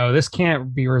 No, this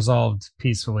can't be resolved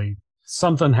peacefully.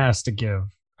 Something has to give.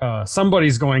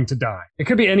 Somebody's going to die. It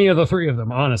could be any of the three of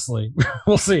them, honestly.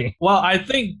 We'll see. Well, I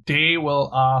think Day will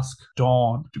ask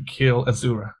Dawn to kill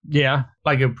Azura. Yeah,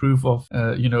 Like a proof of,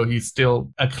 he's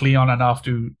still a Cleon enough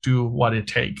to do what it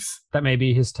takes. that may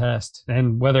be his test.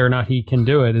 And whether or not he can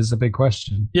do it is a big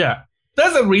question. Yeah.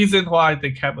 There's a reason why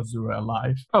they kept Azura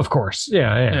alive. Of course.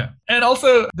 Yeah. And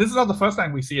also, this is not the first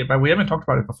time we see it, but we haven't talked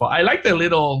about it before. I like the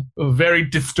little, very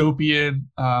dystopian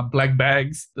black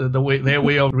bags, their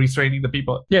way of restraining the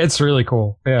people. Yeah, it's really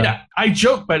cool. Yeah, I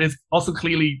joke, but it's also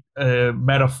clearly a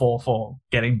metaphor for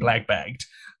getting black bagged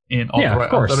in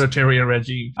authoritarian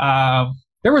regime.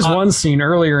 There was one scene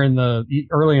early in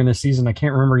the season. I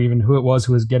can't remember even who it was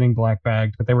who was getting black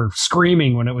bagged, but they were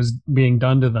screaming when it was being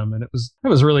done to them, and it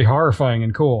was really horrifying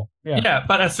and cool. Yeah,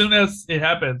 but as soon as it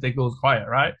happens, it goes quiet,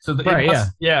 right? So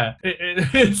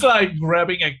it's like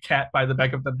grabbing a cat by the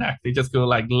back of the neck. They just go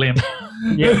like limp.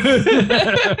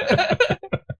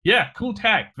 Yeah, cool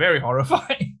tag. Very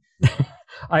horrifying.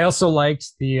 I also liked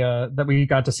that we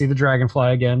got to see the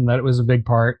Dragonfly again. That it was a big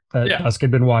part that Dusk had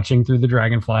been watching through the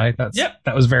Dragonfly.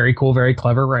 That was very cool, very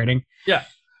clever writing. Yeah,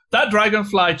 that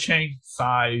Dragonfly changed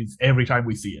size every time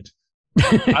we see it.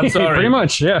 I'm sorry. Pretty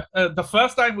much, yeah. The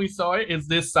first time we saw it is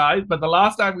this size, but the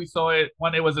last time we saw it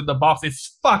when it was in the box,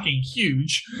 it's fucking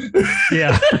huge.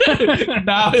 Yeah.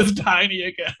 Now it's tiny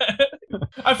again.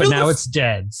 But now it's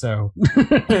dead, so.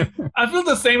 I feel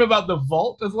the same about the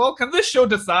vault as well. Can this show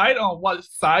decide on what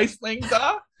size things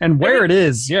are? And where it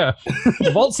is, yeah.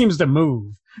 The vault seems to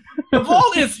move. The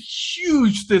vault is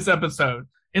huge this episode.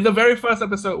 In the very first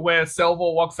episode where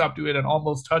Selvo walks up to it and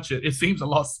almost touch it, it seems a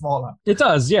lot smaller. It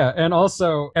does, yeah. And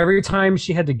also, every time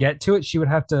she had to get to it, she would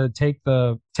have to take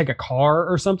a car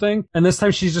or something. And this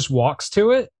time she just walks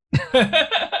to it.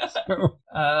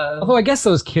 Although I guess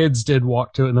those kids did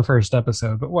walk to it in the first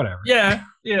episode, but whatever. Yeah.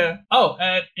 Oh,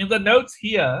 and in the notes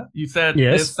here, you said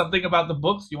there's something about the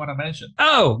books you want to mention.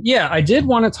 Oh, yeah, I did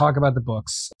want to talk about the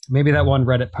books. Maybe that one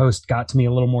Reddit post got to me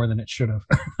a little more than it should have.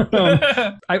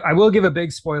 I will give a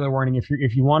big spoiler warning.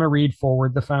 If you want to read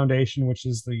Forward the Foundation, which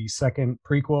is the second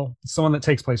prequel, it's the one that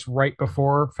takes place right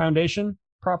before Foundation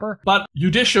proper. But you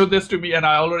did show this to me and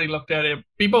I already looked at it.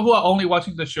 People who are only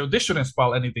watching the show, this shouldn't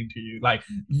spoil anything to you. Like,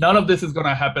 none of this is going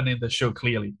to happen in the show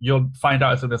clearly. You'll find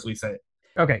out as soon as we say it.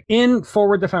 Okay, in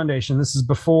Forward the Foundation, this is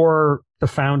before the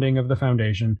founding of the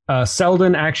Foundation,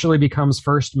 Selden actually becomes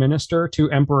first minister to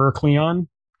Emperor Cleon.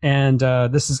 And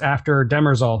this is after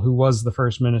Demersal, who was the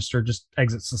first minister, just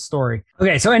exits the story.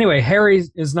 Okay, so anyway, Harry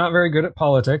is not very good at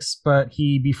politics, but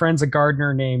he befriends a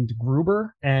gardener named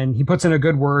Gruber, and he puts in a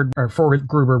good word for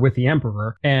Gruber with the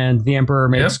Emperor, and the Emperor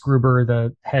makes Gruber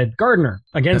the head gardener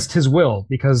against his will,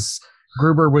 because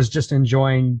Gruber was just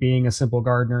enjoying being a simple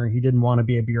gardener. He didn't want to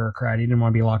be a bureaucrat. He didn't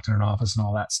want to be locked in an office and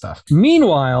all that stuff.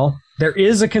 Meanwhile, there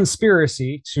is a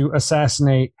conspiracy to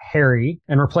assassinate Harry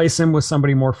and replace him with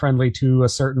somebody more friendly to a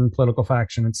certain political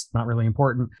faction. It's not really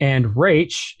important. And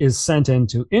Raych is sent in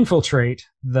to infiltrate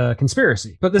the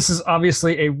conspiracy. But this is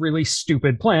obviously a really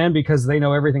stupid plan because they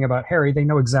know everything about Harry. They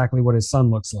know exactly what his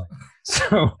son looks like.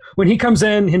 So when he comes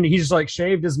in and he's just like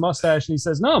shaved his mustache and he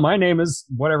says, no, my name is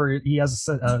whatever. He has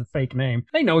a fake name.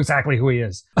 They know exactly who he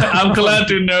is. I'm glad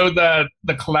to know that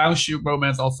the clown shoot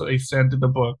romance also extend to the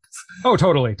books. Oh,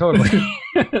 totally.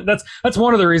 That's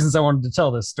one of the reasons I wanted to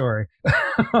tell this story.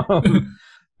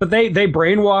 But they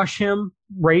brainwash him,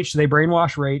 Raych. They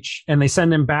brainwash Raych, and they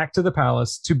send him back to the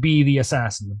palace to be the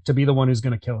assassin, to be the one who's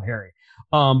going to kill Harry.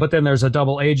 But then there's a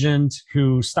double agent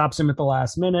who stops him at the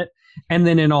last minute. And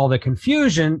then in all the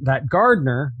confusion, that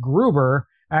gardener, Gruber,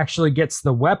 actually gets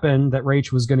the weapon that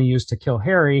Raych was going to use to kill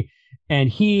Harry And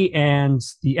he and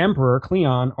the Emperor,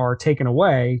 Cleon, are taken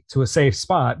away to a safe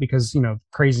spot because,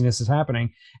 craziness is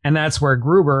happening. And that's where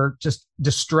Gruber, just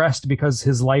distressed because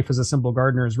his life as a simple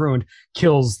gardener is ruined,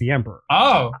 kills the Emperor.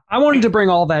 Oh. I wanted to bring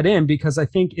all that in because I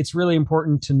think it's really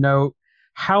important to note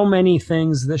how many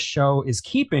things this show is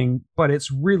keeping, but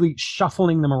it's really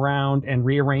shuffling them around and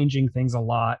rearranging things a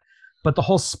lot. But the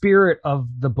whole spirit of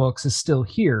the books is still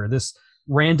here. This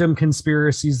random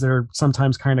conspiracies that are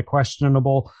sometimes kind of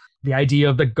questionable. The idea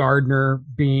of the gardener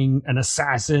being an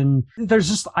assassin. There's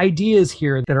just ideas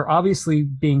here that are obviously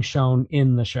being shown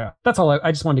in the show. That's all.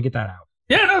 I just wanted to get that out.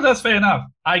 Yeah, no, that's fair enough.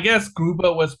 I guess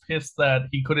Gruber was pissed that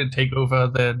he couldn't take over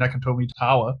the Nakatomi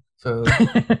Tower. So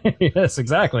yes,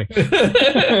 exactly.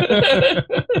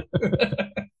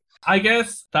 I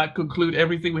guess that concludes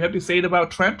everything we have to say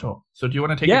about Trento. So do you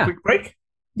want to take a quick break?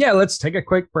 Yeah, let's take a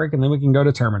quick break and then we can go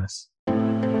to Terminus.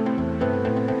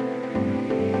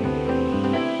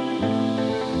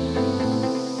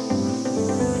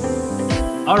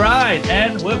 All right,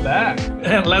 and we're back.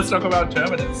 And let's talk about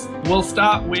Terminus. We'll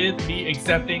start with me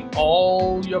accepting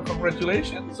all your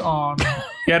congratulations on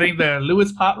getting the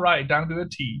Lewis part right down to a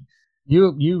T.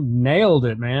 You nailed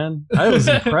it, man. That was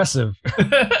impressive.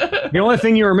 The only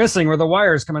thing you were missing were the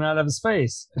wires coming out of his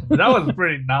face. That was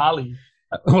pretty gnarly.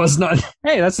 It was not.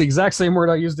 Hey, that's the exact same word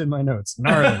I used in my notes.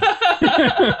 Gnarly.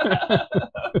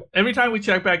 Every time we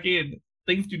check back in,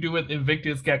 things to do with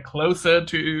Invictus get closer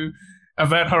to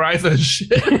Event Horizon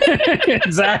shit.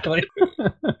 Exactly.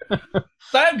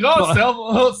 Thank God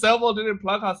Selvo didn't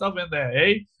plug herself in there,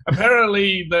 eh?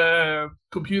 Apparently, the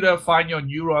computer find your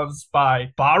neurons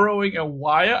by borrowing a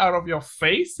wire out of your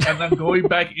face and then going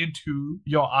back into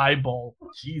your eyeball.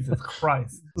 Jesus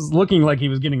Christ. It was looking like he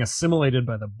was getting assimilated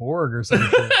by the Borg or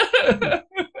something.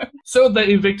 So the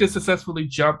Invictus successfully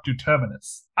jumped to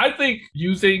Terminus. I think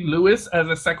using Lewis as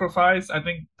a sacrifice, I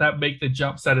think that make the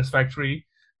jump satisfactory.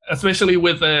 Especially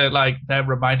with them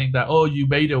reminding that, oh, you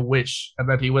made a wish, and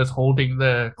that he was holding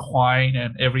the coin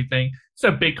and everything. It's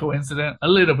a big coincidence, a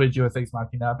little bit Deus Ex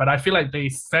Machina, but I feel like they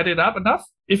set it up enough.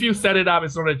 If you set it up,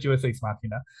 it's not a Deus Ex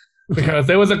Machina. Because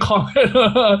there was a comment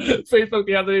on Facebook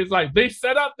the other day, it's like, they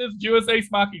set up this Deus Ex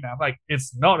Machina. I'm like,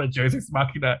 it's not a Deus Ex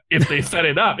Machina if they set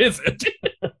it up, is it?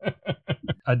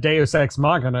 A Deus Ex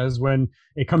Machina is when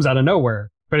it comes out of nowhere.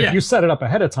 But if you set it up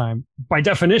ahead of time, by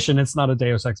definition, it's not a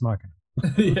Deus Ex Machina.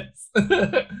 Yes.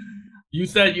 You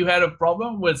said you had a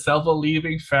problem with Selva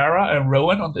leaving Farah and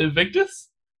Rowan on the Invictus?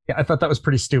 Yeah, I thought that was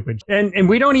pretty stupid. And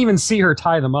we don't even see her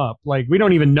tie them up. Like, we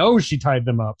don't even know she tied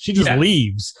them up. She just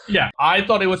leaves. Yeah, I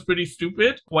thought it was pretty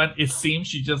stupid when it seemed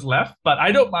she just left, but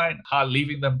I don't mind her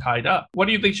leaving them tied up. What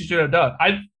do you think she should have done?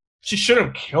 She should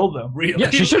have killed them, really.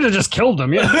 Yeah, she should have just killed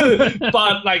them, yeah.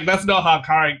 But, that's not her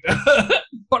character.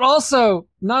 But also,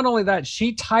 not only that,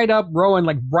 she tied up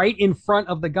Rowan, right in front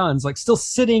of the guns, still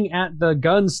sitting at the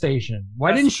gun station.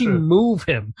 Why didn't she move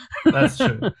him? That's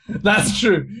true. That's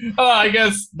true. Oh, I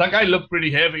guess that guy looked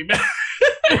pretty heavy, man.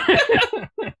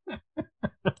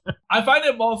 I find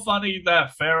it more funny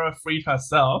that Farah freed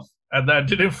herself and then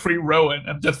didn't free Rowan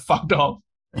and just fucked off.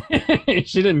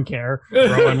 She didn't care.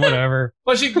 Rowan, whatever.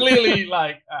 But she clearly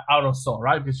out of sort,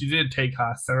 right? Because she didn't take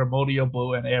her ceremonial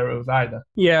bow and arrows either.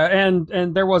 Yeah,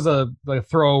 and there was a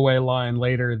throwaway line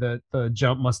later that the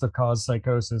jump must have caused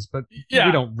psychosis, but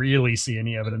we don't really see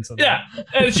any evidence of that. Yeah,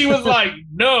 and she was like,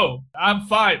 "No, I'm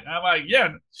fine." I'm like, "Yeah,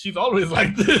 she's always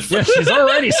like this." Yeah, she's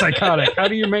already psychotic. How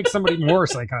do you make somebody more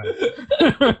psychotic?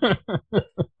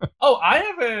 Oh, I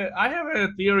have a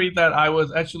theory that I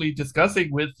was actually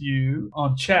discussing with you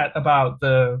on chat about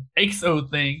the XO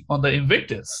thing on the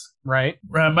Invictus. Right.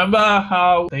 Remember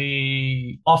how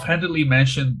they offhandedly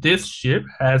mentioned this ship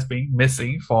has been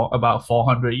missing for about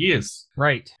 400 years?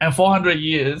 Right. And 400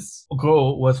 years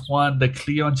ago was when the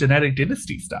Cleon genetic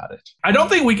dynasty started. I don't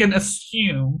think we can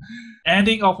assume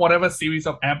ending of whatever series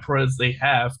of emperors they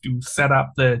have to set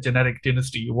up the genetic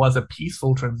dynasty was a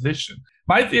peaceful transition.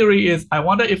 My theory is, I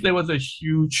wonder if there was a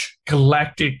huge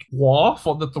galactic war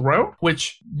for the throne,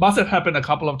 which must have happened a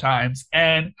couple of times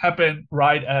and happened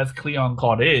right as Cleon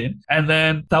got in. And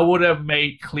then that would have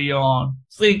made Cleon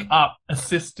think up a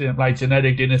system like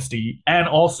genetic dynasty and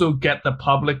also get the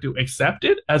public to accept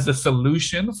it as a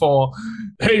solution for,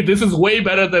 hey, this is way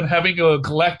better than having a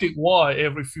galactic war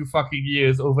every few fucking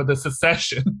years over the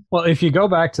succession. Well, if you go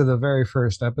back to the very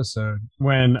first episode,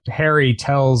 when Harry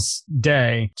tells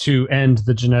Day to end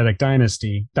the genetic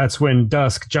dynasty, that's when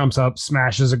Dusk jumps up,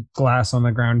 smashes a glass on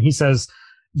the ground. He says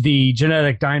the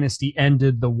genetic dynasty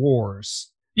ended the wars.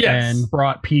 Yes. and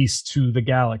brought peace to the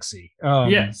galaxy.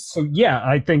 Yes. So yeah,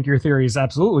 I think your theory is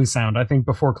absolutely sound. I think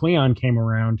before Cleon came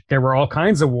around, there were all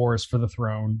kinds of wars for the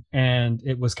throne, and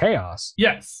it was chaos.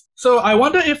 Yes. So I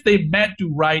wonder if they meant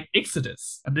to write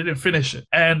Exodus and didn't finish it.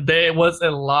 And there was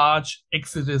a large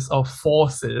exodus of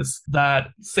forces that,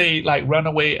 say, like run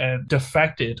away and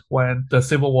defected when the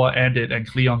Civil War ended and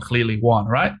Cleon clearly won,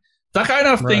 right? That kind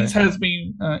of things has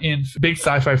been in big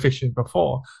sci-fi fiction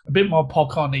before. A bit more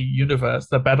popcorn-y universe,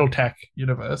 the BattleTech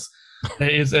universe.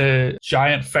 There is a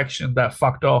giant faction that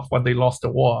fucked off when they lost the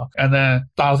war, and then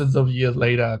thousands of years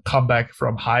later come back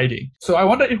from hiding. So I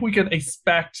wonder if we can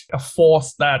expect a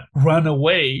force that ran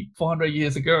away 400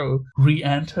 years ago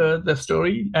re-enter the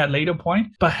story at a later point,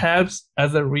 perhaps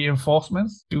as a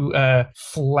reinforcement to a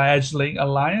fledgling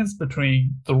alliance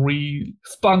between 3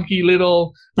 spunky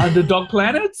little underdog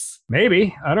planets.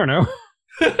 Maybe. I don't know.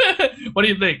 What do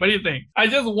you think? What do you think? I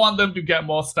just want them to get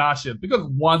more starships because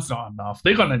one's not enough.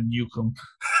 They're gonna nuke them.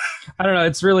 I don't know.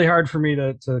 It's really hard for me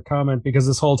to comment because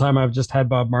this whole time I've just had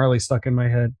Bob Marley stuck in my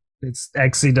head. It's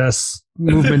Exodus,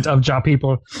 movement of Ja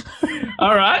people.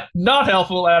 All right. Not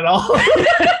helpful at all.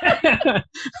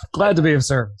 Glad to be of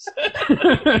service.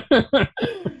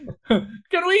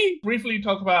 Can we briefly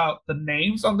talk about the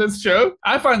names on this show?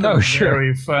 I find them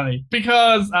very funny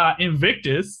because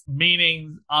Invictus,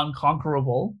 meaning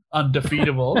unconquerable,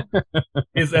 undefeatable,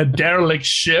 is a derelict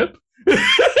ship.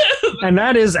 And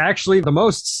that is actually the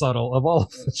most subtle of all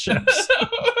of the ships.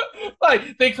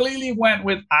 Like, they clearly went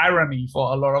with irony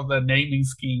for a lot of the naming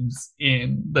schemes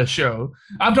in the show.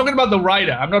 I'm talking about the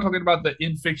writer. I'm not talking about the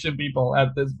in-fiction people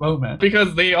at this moment.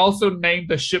 Because they also named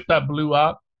the ship that blew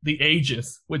up the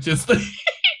Aegis, which is the...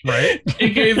 Right.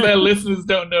 In case the listeners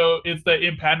don't know, it's the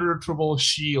impenetrable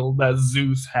shield that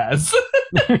Zeus has.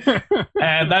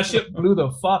 And that ship blew the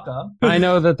fuck up. I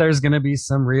know that there's going to be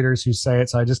some readers who say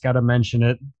it, so I just got to mention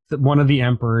it. One of the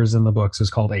emperors in the books is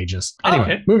called Aegis.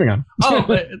 Anyway, moving on.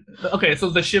 Okay,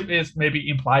 so the ship is maybe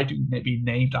implied to maybe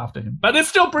named after him. But it's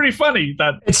still pretty funny.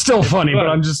 It's still funny, but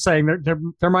I'm just saying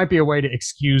there might be a way to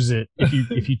excuse it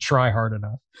if you try hard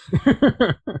enough.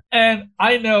 And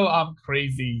I know I'm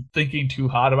crazy thinking too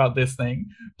hard about this thing,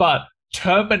 but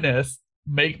Terminus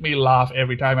make me laugh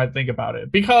every time I think about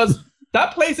it because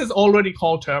that place is already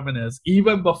called Terminus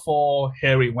even before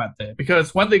Harry went there.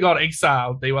 Because when they got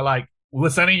exiled, they were like, we're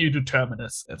sending you to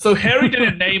Terminus. So Harry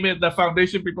didn't name it. The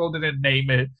Foundation people didn't name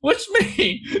it, which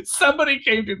means somebody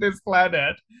came to this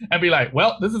planet and be like,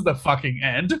 well, this is the fucking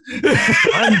end.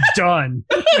 I'm done.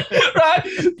 Right?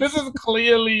 This is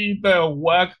clearly the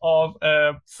work of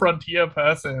a frontier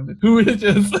person who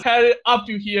just had it up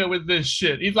to here with this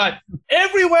shit. He's like,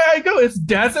 everywhere I go, it's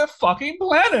desert fucking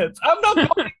planets. I'm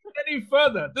not going any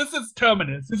further. This is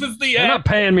Terminus. This is the end. You're not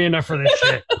paying me enough for this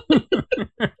shit.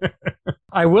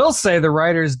 I will say the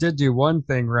writers did do one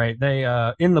thing right. They,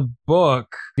 in the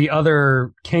book, the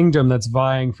other kingdom that's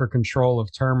vying for control of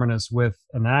Terminus with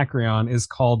Anacreon is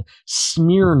called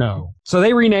Smyrno. So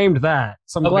they renamed that.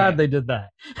 So I'm glad they did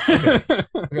that. Okay,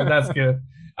 that's good.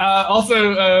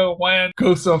 Also, when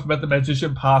Ghost of the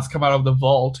Magician Past come out of the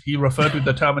vault, he referred to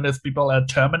the Terminus people as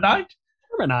Terminite.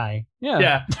 Termini. Yeah.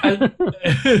 Yeah.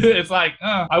 It's like,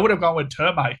 I would have gone with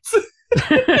termites.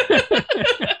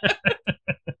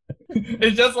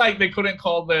 It's just like they couldn't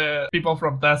call the people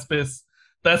from Thespis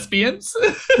thespians.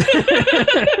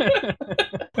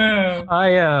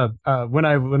 I when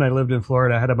I lived in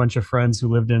Florida, I had a bunch of friends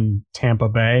who lived in Tampa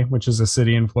Bay, which is a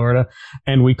city in Florida,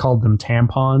 and we called them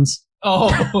tampons. Oh.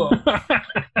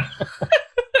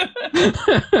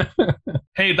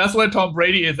 Hey, that's where Tom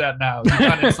Brady is at now. You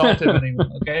can't insult him anymore,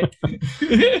 okay?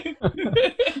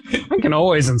 I can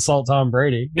always insult Tom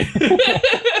Brady.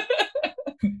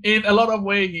 In a lot of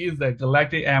ways, he is the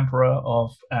galactic emperor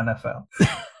of NFL.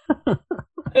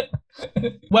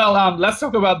 Well, let's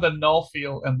talk about the null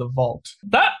field and the vault.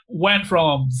 That went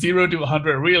from 0 to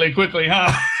 100 really quickly,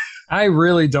 huh? I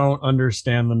really don't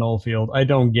understand the null field. I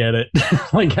don't get it,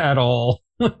 like, at all.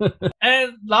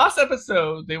 And last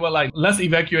episode, they were like, let's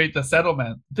evacuate the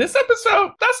settlement. This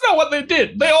episode, that's not what they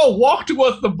did. They all walked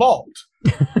towards the vault.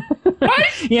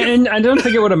 Right? Yeah, and I don't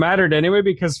think it would have mattered anyway,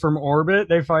 because from orbit,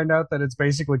 they find out that it's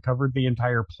basically covered the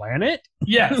entire planet.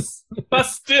 Yes, but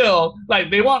still,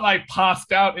 like, they weren't, like,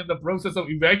 passed out in the process of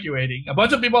evacuating. A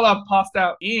bunch of people are passed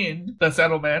out in the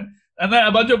settlement, and then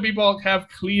a bunch of people have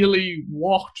clearly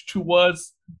walked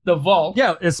towards the vault.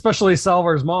 Yeah, especially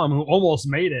Salvar's mom, who almost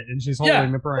made it, and she's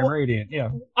holding the Prime Radiant. Yeah,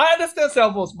 I understand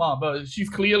Salvar's mom, but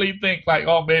she's clearly think, like,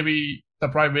 oh, maybe the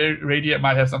Prime Radiant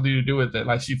might have something to do with it.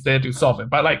 Like, she's there to solve it.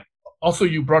 But, like, also,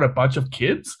 you brought a bunch of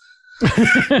kids.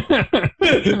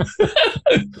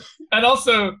 And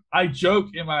also, I joke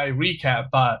in my recap,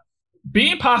 but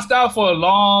being passed out for a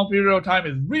long period of time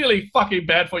is really fucking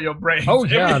bad for your brain. Oh,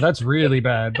 yeah, that's really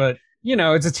bad. But,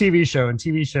 it's a TV show, and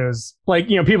TV shows, like,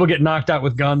 people get knocked out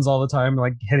with guns all the time,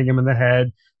 like hitting them in the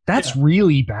head. That's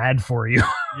really bad for you.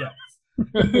 Yes.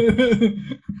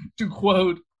 To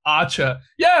quote Archer,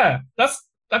 yeah, that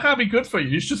can't be good for you.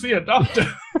 You should see a doctor.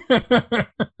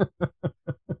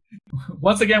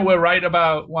 Once again, we're right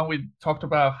about when we talked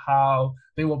about how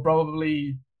they will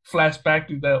probably flash back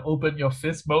to the open your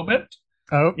fist moment.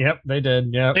 Oh, yep, they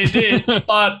did. Yeah, they did,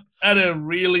 but at a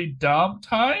really dumb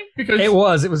time because it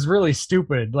was really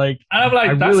stupid. Like, and I'm like,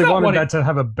 I really wanted that to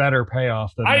have a better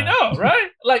payoff than I know, right?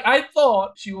 Like, I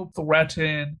thought she would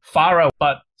threaten Farah,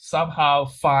 but somehow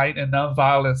find a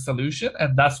non-violent solution,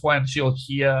 and that's when she'll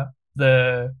hear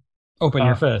the open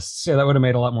your fists. Yeah, that would have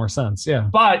made a lot more sense. Yeah,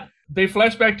 but they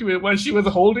flash back to it when she was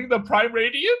holding the Prime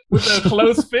Radiant with a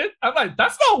closed fit. I'm like,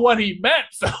 that's not what he meant.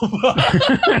 So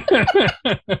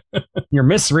you're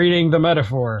misreading the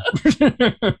metaphor.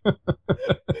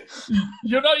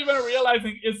 You're not even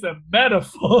realizing it's a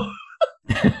metaphor.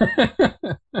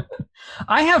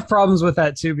 I have problems with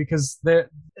that too because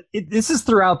this is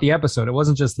throughout the episode. It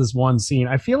wasn't just this one scene.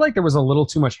 I feel like there was a little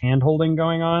too much hand-holding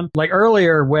going on. Like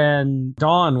earlier when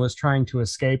Dawn was trying to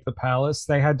escape the palace,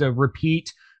 they had to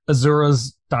repeat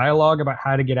Azura's dialogue about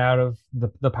how to get out of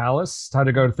the palace, how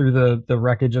to go through the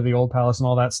wreckage of the old palace and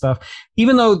all that stuff,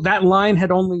 even though that line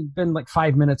had only been like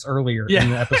 5 minutes earlier in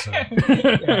the episode.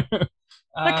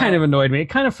 That kind of annoyed me. It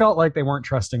kind of felt like they weren't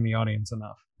trusting the audience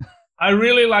enough. I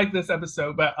really like this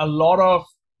episode, but a lot of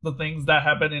the things that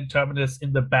happen in Terminus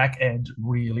in the back end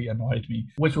really annoyed me,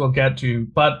 which we'll get to.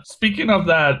 But speaking of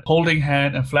that holding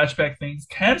hand and flashback things,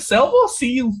 can Salvor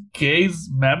see Gay's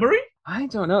memory? I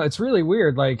don't know. It's really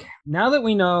weird. Like, now that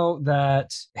we know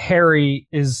that Harry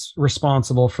is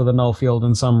responsible for the null field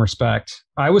in some respect,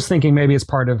 I was thinking maybe it's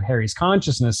part of Harry's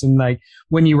consciousness. And like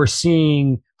when you were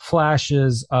seeing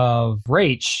flashes of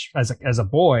Rach as a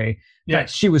boy, that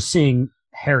she was seeing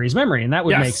Harry's memory, and that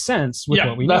would make sense with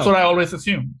what we know. That's what I always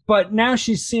assumed. But now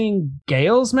she's seeing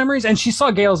Gale's memories, and she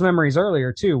saw Gale's memories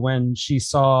earlier too when she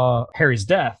saw Harry's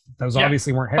death. Those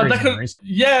obviously weren't Harry's memories.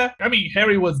 Yeah, I mean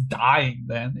Harry was dying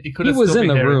then. It could have. He was in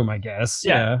the Harry. room, I guess.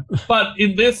 Yeah. But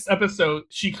in this episode,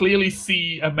 she clearly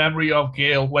see a memory of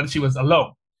Gale when she was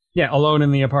alone. Yeah, alone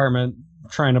in the apartment,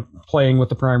 playing with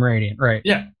the Prime Radiant. Right.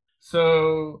 Yeah.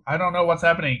 So I don't know what's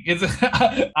happening.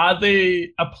 Are they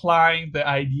applying the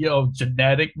idea of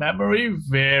genetic memory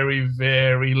very,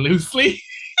 very loosely?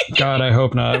 God, I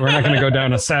hope not. We're not going to go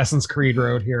down Assassin's Creed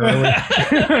road here, are we?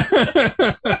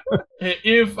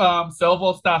 If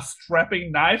Salvor starts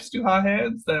strapping knives to her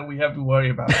hands, then we have to worry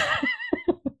about it.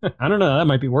 I don't know. That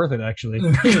might be worth it, actually.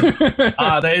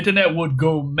 The internet would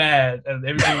go mad and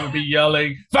everything would be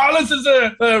yelling, violence is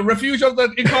a refuge of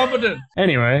the incompetent.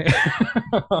 Anyway,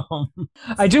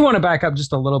 I do want to back up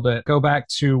just a little bit. Go back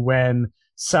to when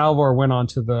Salvor went on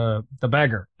to the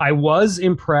beggar. I was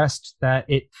impressed that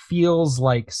it feels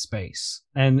like space.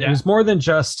 And it was more than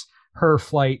just her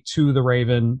flight to the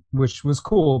Raven, which was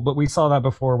cool, but we saw that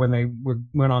before when they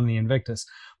went on the Invictus.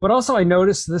 But also I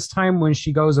noticed this time when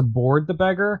she goes aboard the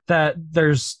beggar that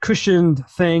there's cushioned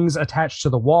things attached to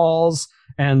the walls,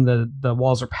 and the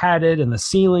walls are padded and the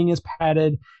ceiling is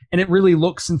padded, and it really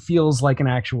looks and feels like an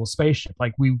actual spaceship,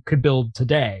 like we could build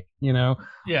today, you know?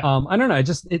 Yeah. I don't know.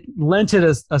 It lent it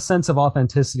a sense of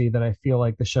authenticity that I feel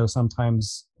like the show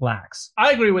sometimes lacks.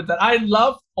 I agree with that. I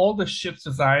love all the ship's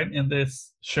design in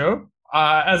this show.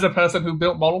 As a person who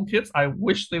built model kits, I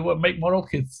wish they would make model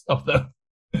kits of them.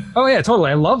 Oh yeah,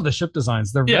 totally. I love the ship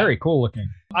designs. They're very cool looking.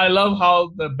 I love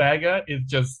how the bagger is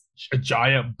just a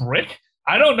giant brick.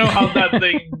 I don't know how that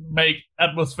thing make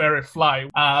atmospheric fly,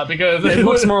 because it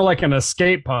looks more like an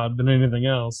escape pod than anything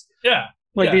else. Yeah.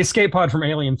 Like the escape pod from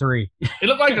Alien 3. It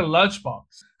looked like a lunchbox.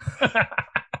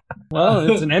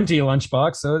 Well, it's an empty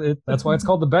lunchbox, so that's why it's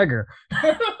called the beggar.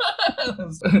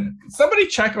 Somebody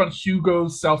check on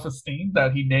Hugo's self-esteem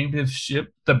that he named his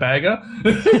ship the Bagger.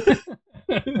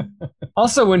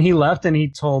 Also, when he left and he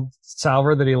told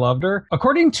Salvor that he loved her,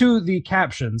 according to the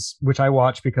captions, which I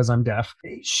watch because I'm deaf,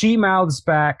 she mouths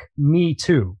back, "Me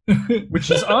too,"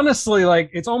 which is honestly like,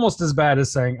 it's almost as bad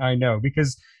as saying "I know,"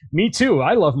 because me too,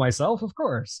 I love myself, of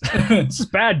course. It's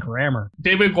just bad grammar.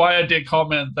 David Guaya did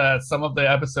comment that some of the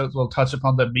episodes will touch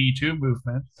upon the Me Too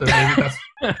movement, so maybe that's...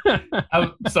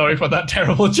 I'm sorry for that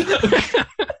terrible joke.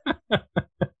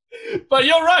 But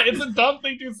you're right, it's a dumb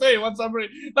thing to say when somebody,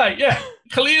 like,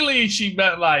 clearly she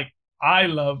meant like, I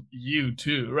love you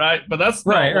too, right? But that's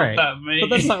not what that means. But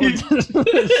that's not what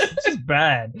it's just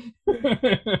bad.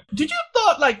 Did you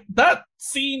thought like that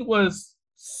scene was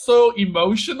so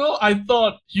emotional? I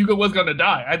thought Hugo was gonna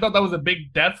die. I thought that was a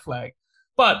big death flag.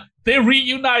 But they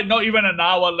reunite not even an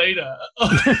hour later.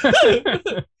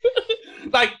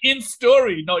 Like in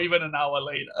story, not even an hour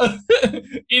later.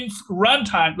 In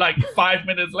runtime, like 5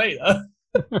 minutes later.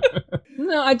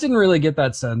 No, I didn't really get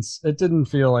that sense. It didn't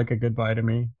feel like a goodbye to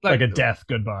me. Like a death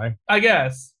goodbye. I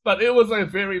guess. But it was like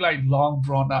very like long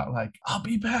drawn out, like, I'll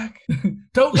be back.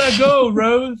 Don't let go,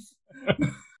 Rose.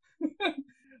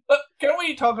 But can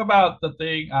we talk about the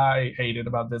thing I hated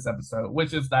about this episode,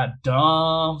 which is that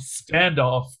dumb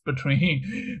standoff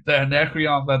between the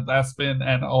Anacreon, the Thespin,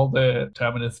 and all the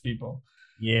Terminus people?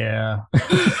 Yeah.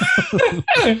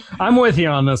 I'm with you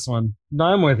on this one. No,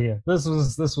 I'm with you. This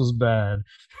was bad.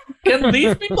 Can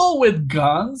these people with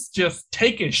guns just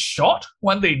take a shot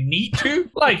when they need to?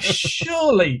 Like,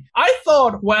 surely. I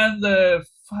thought when the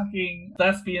fucking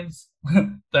Thespians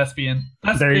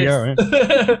There you go.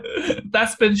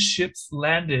 Thespin ships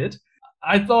landed,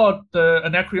 I thought the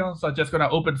Anacreons are just gonna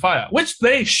open fire, which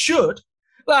they should.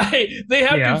 Like, they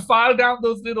have to file down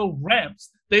those little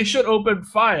ramps. They should open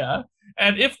fire.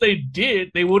 And if they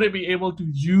did, they wouldn't be able to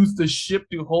use the ship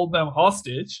to hold them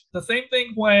hostage. The same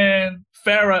thing when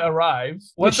Farah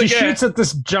arrives. She shoots at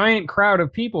this giant crowd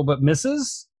of people, but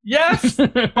misses? Yes,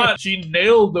 but she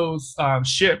nailed those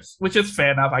ships, which is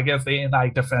fair enough. I guess they're in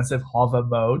like defensive hover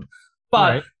mode.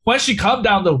 But when she come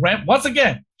down the ramp, once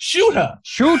again, shoot her.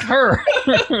 Shoot her.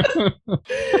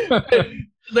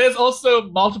 There's also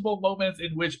multiple moments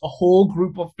in which a whole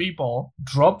group of people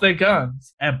drop their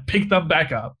guns and pick them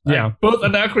back up. Yeah. Both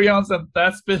Anacreons and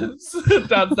Thespins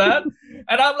does that.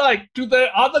 And I'm like, to the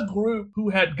other group who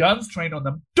had guns trained on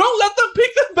them, don't let them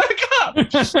pick them back up.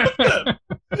 Shoot them.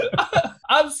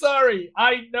 I'm sorry.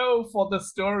 I know for the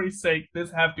story's sake,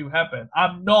 this have to happen.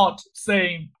 I'm not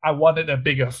saying I wanted a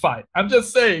bigger fight. I'm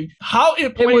just saying how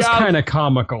it played out. It was kind of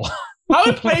comical. How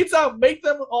it plays out, make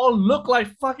them all look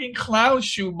like fucking clown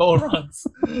shoe morons.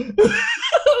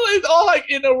 It's all like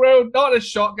in a row, not a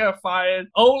shotgun fired.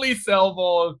 Only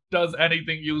Salvor does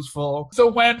anything useful.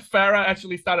 So when Farah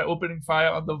actually started opening fire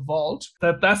on the vault,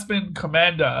 the Thespin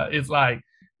commander is like,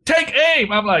 take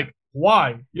aim! I'm like,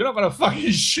 why? You're not gonna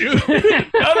fucking shoot.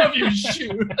 None of you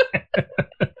shoot.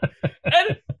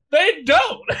 And they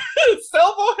don't.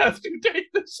 Salvor has to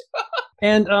take the shot.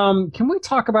 And can we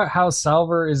talk about how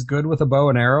Salvor is good with a bow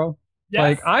and arrow? Yes.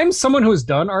 Like, I'm someone who's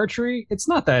done archery. It's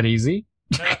not that easy.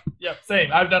 Yeah, same.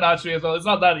 I've done archery as well. It's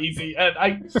not that easy. And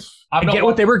I get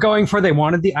what they were going for. They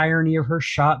wanted the irony of her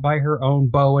shot by her own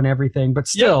bow and everything. But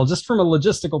still, just from a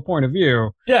logistical point of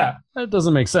view, that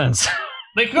doesn't make sense.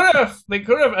 They could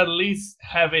have at least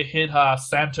have it hit her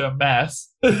center mass.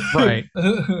 Right.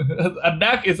 A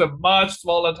neck is a much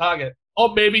smaller target.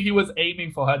 Or maybe he was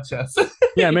aiming for her chest.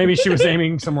 Yeah, maybe she was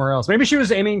aiming somewhere else. Maybe she was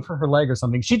aiming for her leg or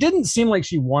something. She didn't seem like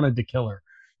she wanted to kill her.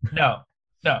 No.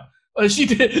 She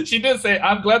did say,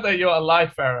 I'm glad that you're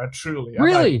alive, Farah, truly.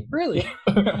 Really?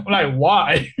 I'm like,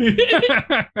 why?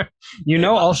 You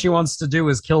know, all she wants to do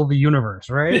is kill the universe,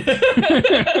 right?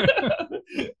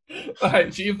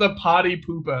 Like, she's the party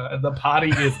pooper, and the party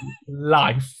is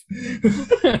life.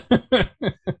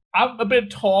 I'm a bit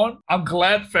torn. I'm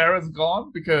glad Farah's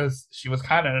gone because she was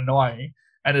kind of annoying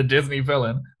and a Disney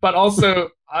villain. But also,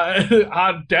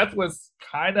 her death was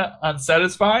kind of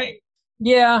unsatisfying.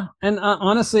 Yeah, and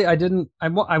honestly, I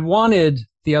wanted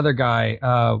the other guy,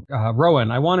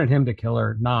 Rowan. I wanted him to kill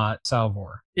her, not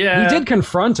Salvor. Yeah, he did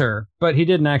confront her, but he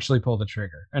didn't actually pull the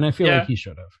trigger, and I feel like he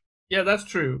should have. Yeah, that's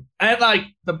true. And like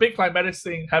the big climatic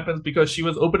thing happens because she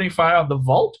was opening fire on the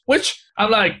vault, which I'm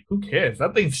like, who cares?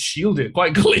 That thing's shielded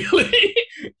quite clearly.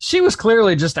 She was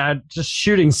clearly just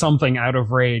shooting something out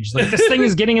of rage. Like, this thing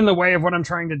is getting in the way of what I'm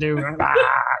trying to do.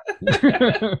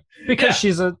 Because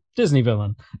she's a Disney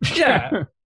villain. Yeah.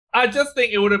 I just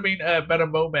think it would have been a better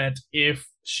moment if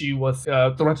she was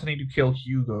threatening to kill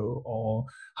Hugo or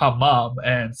her mom,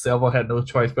 and Salvor had no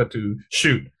choice but to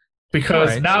shoot.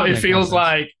 Because now it feels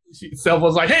like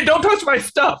Salvor's like, hey, don't touch my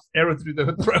stuff! Arrow through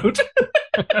the throat.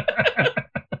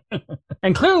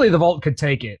 And clearly the vault could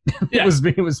take it. It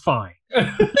was fine.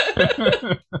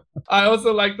 I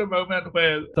also like the moment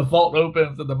where the vault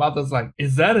opens and the mother's like,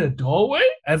 is that a doorway?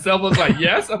 And Salvor's like,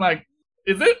 yes. I'm like,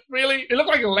 is it really? It looked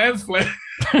like a lens flare.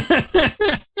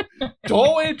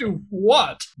 Doorway to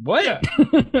what? What? Yeah.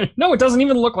 No, it doesn't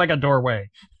even look like a doorway.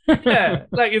 Yeah,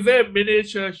 like, is there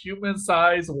miniature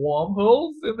human-sized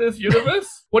wormholes in this universe?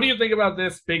 What do you think about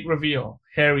this big reveal,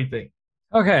 Harry thing?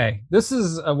 Okay, this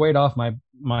is a weight off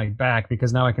my back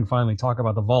because now I can finally talk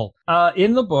about the vault.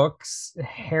 In the books,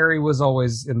 Harry was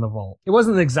always in the vault. It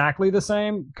wasn't exactly the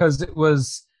same because it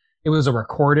was a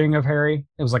recording of Harry.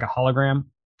 It was like a hologram.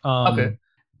 Okay.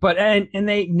 But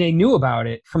they knew about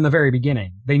it from the very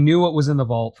beginning. They knew what was in the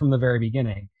vault from the very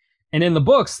beginning. And in the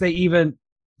books,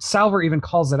 Salvor even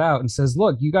calls it out and says,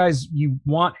 "Look, you guys, you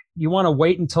want to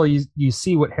wait until you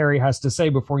see what Harry has to say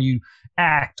before you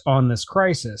act on this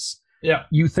crisis. Yeah.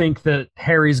 You think that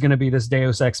Harry's going to be this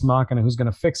Deus Ex Machina who's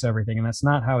going to fix everything, and that's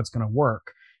not how it's going to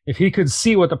work. If he could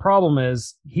see what the problem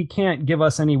is, he can't give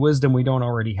us any wisdom we don't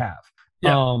already have."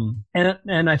 Yeah.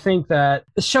 And I think that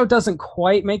the show doesn't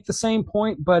quite make the same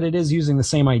point, but it is using the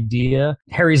same idea.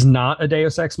 Harry's not a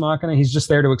Deus Ex Machina. He's just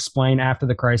there to explain after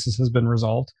the crisis has been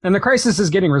resolved. And the crisis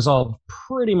is getting resolved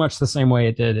pretty much the same way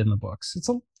it did in the books. It's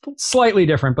slightly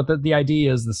different, but the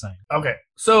idea is the same. Okay.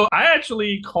 So I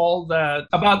actually called that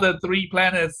about the 3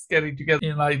 planets getting together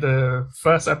in like the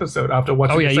first episode after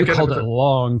watching the second you called episode. it a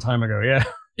long time ago. Yeah.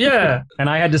 Yeah. And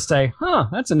I had to say,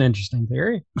 that's an interesting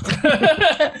theory.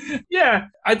 Yeah,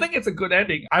 I think it's a good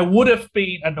ending. I would have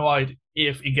been annoyed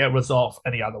if it get resolved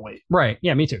any other way. Right.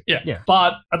 Yeah, me too. Yeah.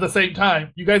 But at the same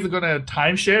time, you guys are going to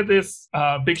timeshare this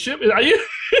big ship? Are you?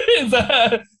 Is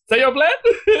that your plan?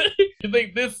 You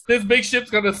think this big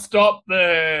ship's going to stop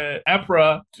the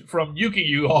Emperor from nuking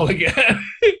you all again?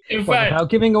 In fact, without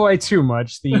giving away too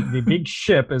much, the big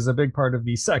ship is a big part of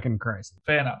the second crisis.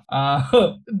 Fair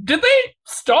enough. Did they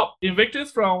stop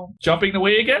Invictus from jumping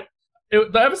away again? The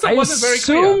episode wasn't very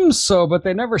clear. I assume so, but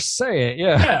they never say it.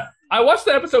 Yeah. I watched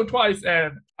the episode twice,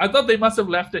 and I thought they must have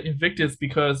left the Invictus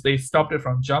because they stopped it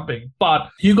from jumping. But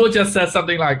Hugo just said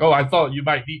something like, "Oh, I thought you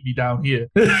might need me down here."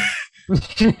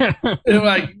 And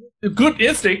like, good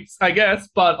instincts, I guess,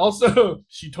 but also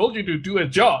she told you to do a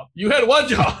job. You had one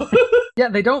job. Yeah,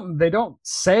 they don't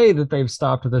say that they've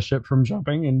stopped the ship from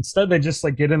jumping. Instead, they just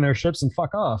like get in their ships and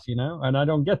fuck off, and I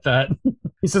don't get that.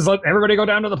 He says, "Let everybody go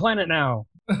down to the planet now."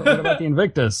 But what about the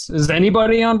Invictus? Is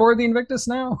anybody on board the Invictus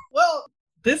now? Well,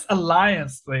 this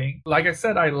alliance thing, like I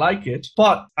said, I like it,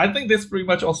 but I think this pretty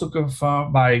much also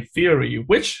confirmed my theory,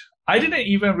 which I didn't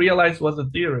even realize was a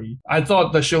theory. I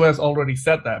thought the show has already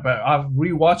said that, but I'm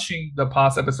rewatching the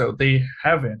past episode. They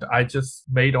haven't. I just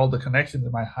made all the connections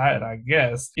in my head, I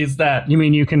guess. Is that... You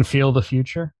mean you can feel the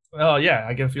future? Oh, yeah,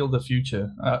 I can feel the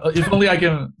future. If only I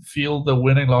can feel the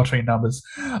winning lottery numbers.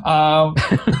 Or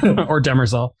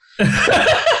Demerzel.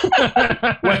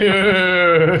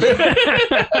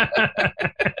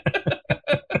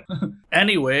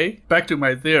 Anyway, back to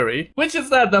my theory, which is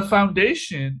that the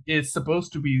Foundation is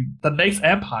supposed to be the next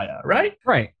empire, right?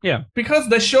 Right, yeah. Because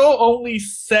the show only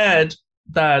said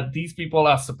that these people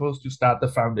are supposed to start the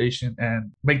Foundation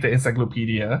and make the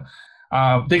encyclopedia.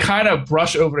 They kind of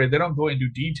brush over it. They don't go into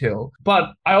detail.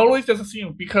 But I always just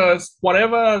assume, because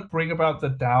whatever bring about the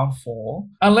downfall,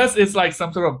 unless it's like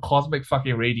some sort of cosmic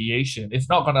fucking radiation, it's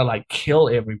not going to like kill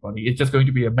everybody. It's just going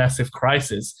to be a massive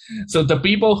crisis. So the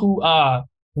people who are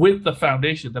with the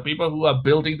Foundation, the people who are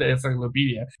building the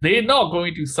encyclopedia, they're not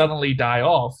going to suddenly die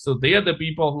off. So they are the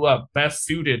people who are best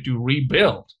suited to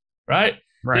rebuild, right?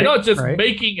 They're not just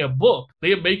making a book.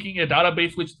 They're making a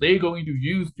database which they're going to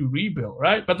use to rebuild,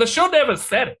 right? But the show never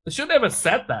said it. The show never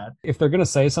said that. If they're going to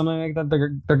say something like that,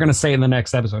 they're going to say it in the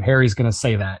next episode. Harry's going to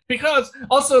say that. Because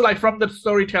also, like, from the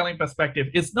storytelling perspective,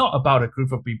 it's not about a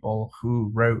group of people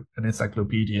who wrote an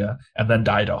encyclopedia and then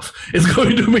died off. It's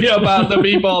going to be about the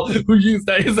people who used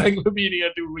the encyclopedia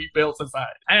to rebuild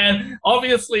society. And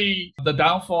obviously, the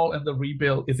downfall and the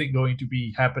rebuild isn't going to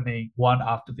be happening one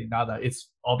after the other. It's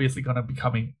obviously going to be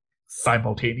coming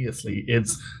simultaneously.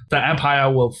 It's the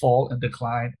empire will fall and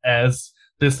decline as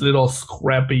this little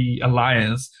scrappy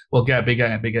alliance will get bigger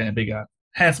and bigger and bigger.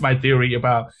 Hence my theory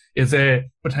about, is there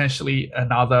potentially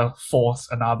another force,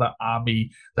 another army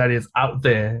that is out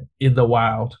there in the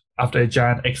wild after a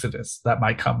giant exodus that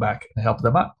might come back and help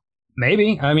them up?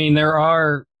 Maybe. I mean, there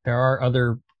are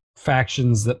other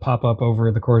factions that pop up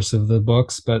over the course of the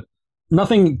books, but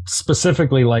nothing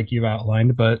specifically like you've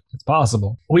outlined, but it's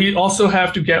possible. We also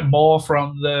have to get more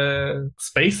from the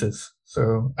spaces.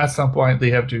 So at some point, they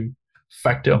have to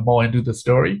factor more into the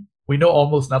story. We know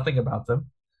almost nothing about them.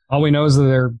 All we know is that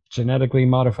they're genetically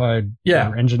modified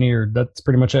or engineered. That's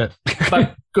pretty much it.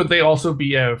 But could they also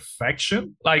be a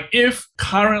faction? Like, if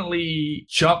currently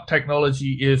jump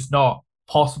technology is not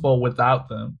possible without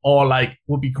them, or like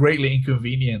would be greatly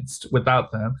inconvenienced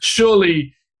without them,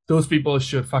 surely those people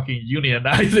should fucking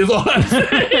unionize is all I'm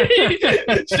saying.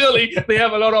 Surely they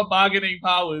have a lot of bargaining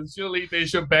powers. Surely they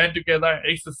should band together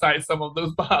and exercise some of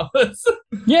those powers.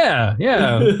 Yeah.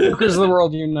 Workers of the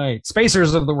world unite.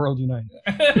 Spacers of the world unite.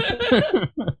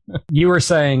 You were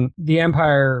saying the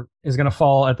Empire is going to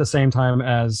fall at the same time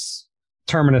as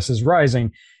Terminus is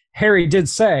rising. Harry did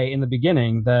say in the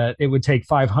beginning that it would take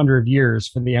 500 years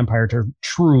for the Empire to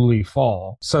truly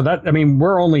fall. So that, I mean,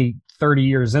 we're only 30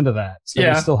 years into that. So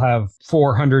we still have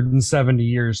 470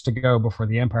 years to go before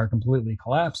the Empire completely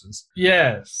collapses.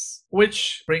 Yes.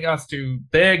 Which bring us to,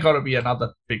 there got to be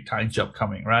another big time jump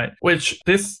coming, right? Which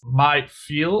this might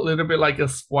feel a little bit like a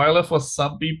spoiler for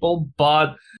some people,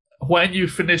 but when you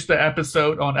finish the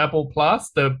episode on Apple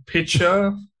Plus, the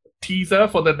picture teaser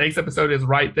for the next episode is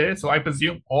right there. So I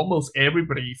presume almost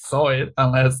everybody saw it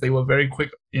unless they were very quick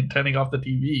in turning off the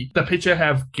TV. The picture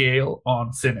have Gale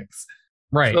on Synnax.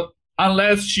 Right. So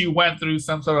unless she went through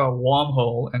some sort of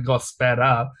wormhole and got sped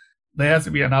up, there has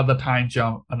to be another time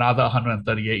jump, another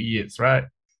 138 years, right?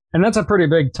 And that's a pretty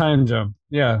big time jump.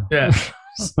 Yeah.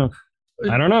 So,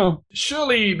 I don't know.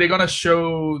 Surely they're going to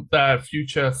show the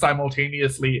future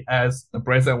simultaneously as the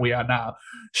present we are now.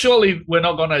 Surely we're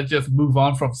not going to just move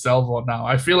on from Salvor now.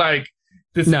 I feel like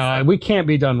this we can't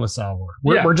be done with Salvor.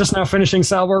 We're just now finishing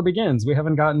Salvor Begins. We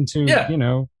haven't gotten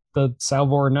to, the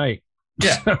Salvor night.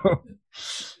 Yeah. So.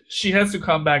 She has to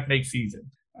come back next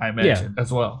season, I imagine, as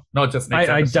well. Not just next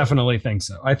episode. I definitely think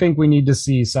so. I think we need to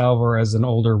see Salvor as an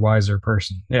older, wiser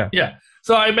person. Yeah. Yeah.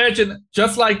 So I imagine,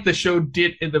 just like the show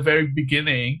did in the very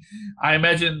beginning, I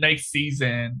imagine next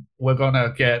season we're going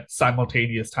to get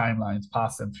simultaneous timelines,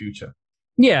 past and future.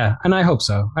 Yeah, and I hope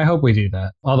so. I hope we do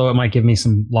that. Although it might give me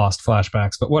some lost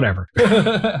flashbacks, but whatever.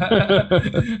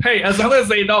 Hey, as long as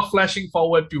they're not flashing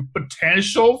forward to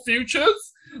potential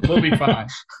futures, we'll be fine.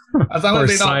 As long as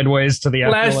they're not sideways to the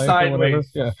flash afterlife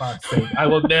sideways. Yeah. For fuck's sake. I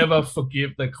will never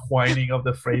forgive the coining of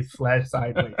the phrase flash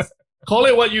sideways. Call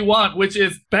it what you want, which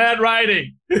is bad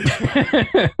writing.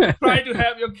 Try to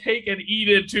have your cake and eat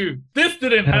it too. This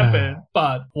didn't happen,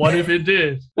 but what if it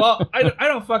did? Well, I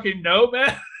don't fucking know,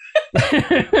 man.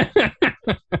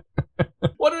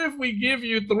 What if we give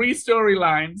you 3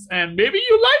 storylines and maybe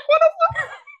you like one of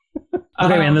them?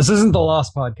 Okay, man, this isn't the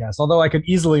Lost podcast, although I could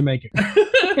easily make it.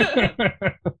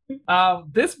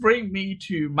 This brings me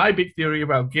to my big theory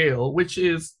about Gale, which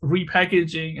is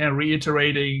repackaging and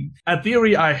reiterating a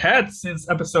theory I had since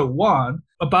episode 1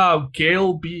 about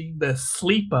Gale being the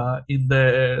sleeper in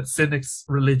the Synnax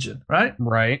religion, right?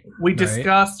 Right. We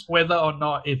discussed whether or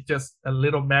not it's just a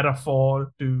little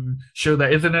metaphor to show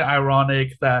that, isn't it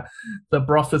ironic that the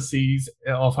prophecies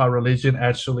of our religion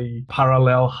actually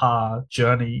parallel her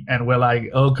journey, and we're like,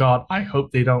 oh God, I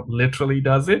hope they don't literally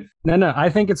does it. No, I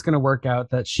think it's going to work out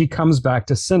that she comes back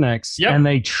to Synnax and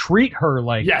they treat her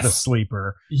like the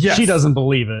sleeper. Yes. She doesn't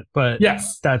believe it, but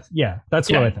that's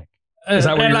what I think. Is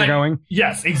that where you're going?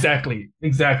 Yes, exactly.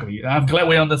 I'm glad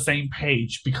we're on the same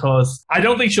page, because I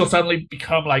don't think she'll suddenly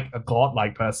become like a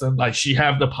godlike person. Like, she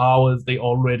have the powers they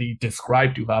already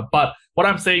described to her. But what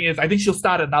I'm saying is, I think she'll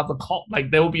start another cult. Like,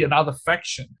 there will be another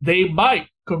faction. They might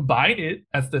combine it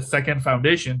as the second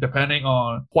foundation, depending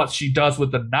on what she does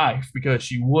with the knife, because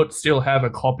she would still have a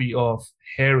copy of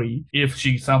Harry if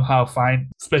she somehow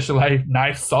find specialized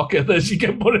knife socket that she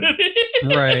can put it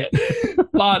in. Right.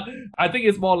 But I think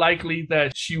it's more likely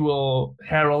that she will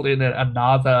herald in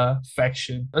another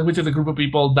faction, which is a group of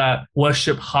people that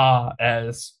worship her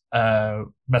as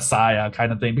Messiah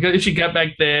kind of thing. Because if she get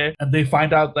back there and they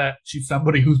find out that she's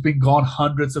somebody who's been gone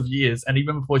hundreds of years, and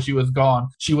even before she was gone,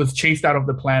 she was chased out of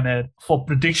the planet for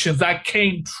predictions that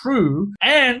came true,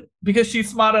 and because she's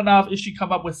smart enough, if she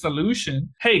come up with solution,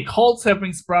 hey, cults have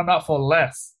been sprung up for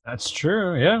less. That's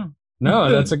true. Yeah.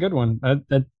 No, that's a good one.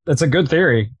 That's a good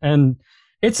theory, and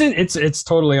it's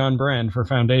totally on brand for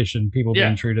Foundation. People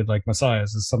being treated like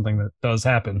messiahs is something that does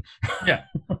happen. Yeah.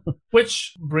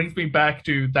 Which brings me back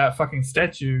to that fucking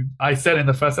statue. I said in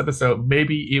the first episode,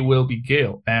 maybe it will be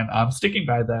Gale, and I'm sticking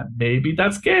by that. Maybe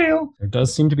that's Gale. There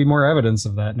does seem to be more evidence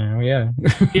of that now. Yeah.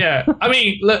 Yeah. I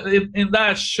mean, in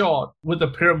that shot with the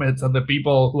pyramids and the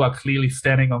people who are clearly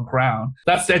standing on ground,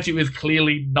 that statue is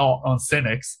clearly not on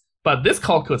Synnax. But this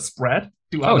cult could spread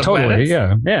to other totally.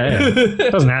 planets. Yeah.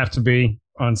 It doesn't have to be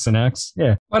on Synnax.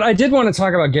 Yeah. But I did want to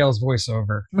talk about Gale's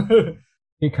voiceover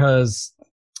because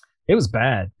It was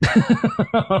bad.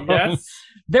 Yes.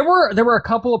 There were a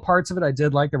couple of parts of it I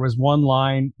did like. There was one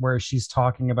line where she's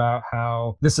talking about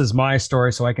how this is my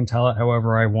story, so I can tell it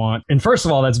however I want. And first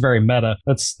of all, that's very meta.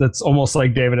 That's almost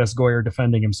like David S. Goyer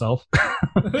defending himself.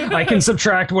 I can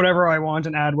subtract whatever I want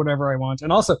and add whatever I want.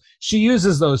 And also, she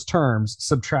uses those terms,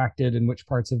 subtracted and which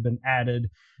parts have been added.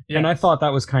 Yes. And I thought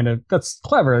that was that's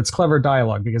clever. It's clever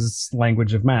dialogue because it's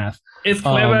language of math. It's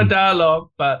clever dialogue,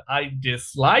 but I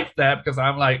dislike that because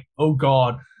I'm like, oh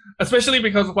God. Especially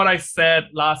because of what I said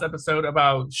last episode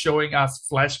about showing us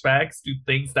flashbacks to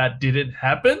things that didn't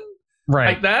happen.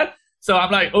 Right. Like that. So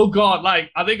I'm like, oh God, like,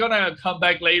 are they going to come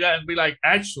back later and be like,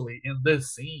 actually, in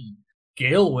this scene,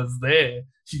 Gail was there.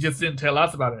 She just didn't tell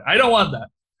us about it. I don't want that.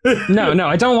 No,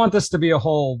 I don't want this to be the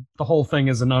whole thing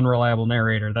is an unreliable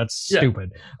narrator. That's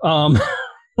stupid.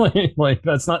 Like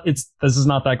this is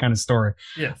not that kind of story.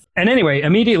 Yes. And anyway,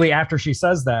 immediately after she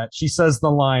says that, she says the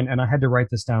line, and I had to write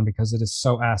this down because it is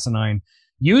so asinine.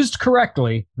 Used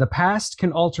correctly, the past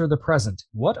can alter the present.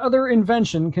 What other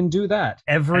invention can do that?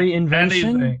 Every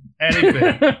invention?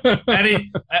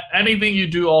 Anything you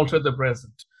do alter the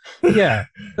present. Yeah.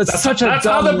 That's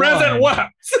how the present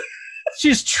works.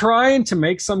 She's trying to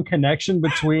make some connection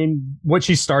between what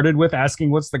she started with,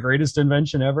 asking what's the greatest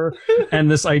invention ever, and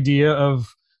this idea of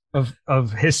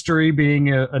history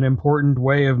being an important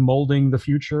way of molding the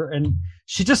future. And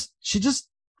she just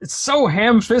it's so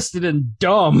ham-fisted and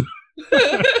dumb.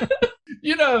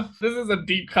 This is a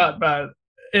deep cut, but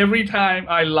every time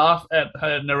I laugh at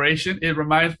her narration, it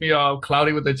reminds me of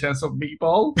Cloudy with a Chance of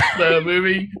Meatball, the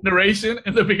movie narration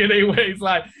in the beginning where it's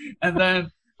like, and then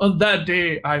on that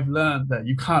day, I've learned that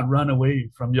you can't run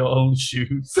away from your own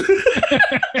shoes.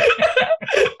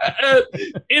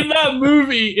 In that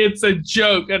movie, it's a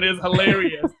joke and it's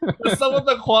hilarious. But some of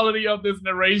the quality of this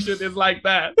narration is like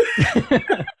that.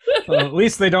 Well, at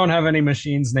least they don't have any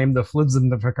machines named the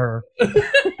Flitzendeficker.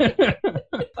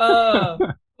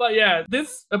 But yeah,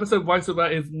 this episode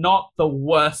voiceover is not the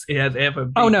worst it has ever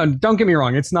been. Oh no, don't get me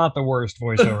wrong. It's not the worst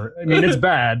voiceover. I mean, it's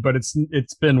bad, but it's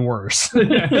been worse.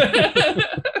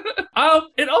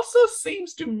 It also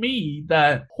seems to me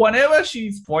that whenever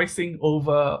she's voicing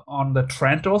over on the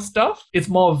Trantor stuff, it's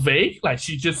more vague. Like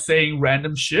she's just saying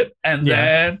random shit, and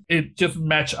then it just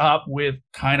match up with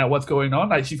kind of what's going on.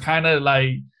 Like she's kind of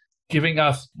like giving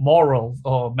us morals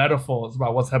or metaphors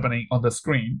about what's happening on the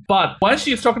screen. But when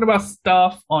she's talking about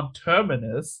stuff on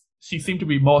Terminus, she seemed to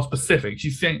be more specific.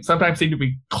 She sometimes seemed to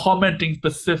be commenting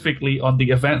specifically on the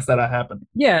events that are happening.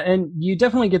 Yeah, and you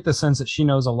definitely get the sense that she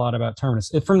knows a lot about Terminus.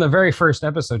 From the very first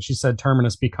episode, she said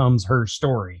Terminus becomes her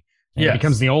story. And it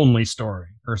becomes the only story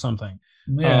or something.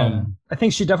 Yeah. I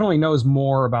think she definitely knows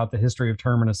more about the history of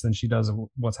Terminus than she does of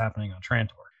what's happening on Trantor.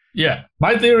 Yeah.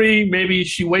 My theory, maybe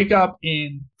she wake up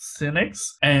in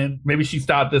Cynics and maybe she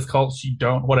start this cult, she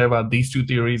don't, whatever. These two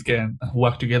theories can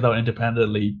work together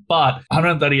independently. But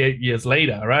 138 years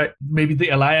later, right? Maybe the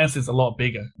alliance is a lot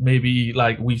bigger. Maybe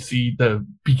like we see the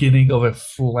beginning of a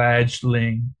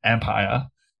fledgling empire.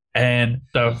 And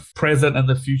the present and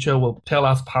the future will tell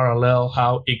us parallel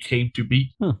how it came to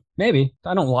be. Maybe.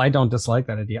 I don't dislike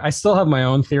that idea. I still have my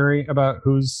own theory about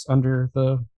who's under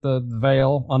the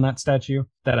veil on that statue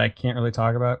that I can't really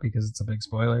talk about because it's a big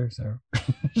spoiler. So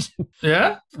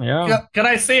Yeah? Yeah. Can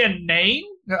I say a name?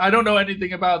 I don't know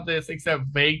anything about this except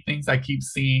vague things I keep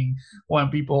seeing when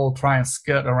people try and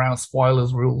skirt around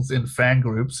spoilers rules in fan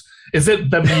groups. Is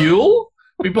it the Mule?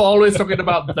 People are always talking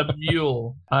about the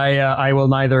Mule. I will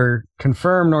neither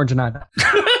confirm nor deny that.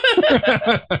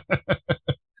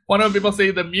 Whenever people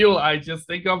say the Mule, I just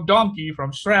think of Donkey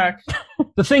from Shrek.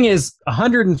 The thing is,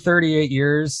 138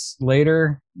 years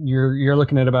later, you're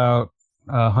looking at about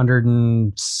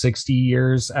 160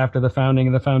 years after the founding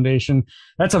of the Foundation.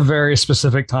 That's a very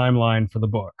specific timeline for the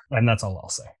book, and that's all I'll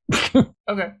say.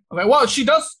 Okay. Well, she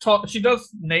does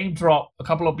name drop a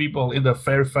couple of people in the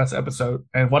very first episode,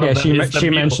 and one of them is the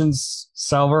Mule. Mentions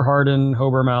Salvor Hardin,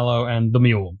 Hober Mallow, and the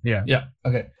Mule. Yeah.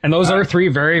 Okay. And those are three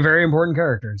very, very important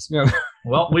characters. Yeah.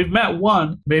 Well, we've met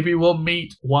one. Maybe we'll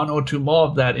meet one or two more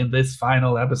of that in this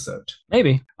final episode.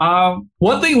 Maybe.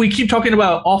 One thing we keep talking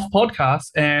about off podcast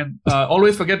and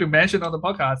always forget to mention on the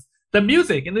podcast, the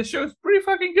music in this show is pretty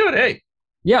fucking good, hey?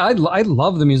 Yeah, I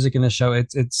love the music in this show.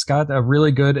 It's got a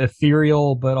really good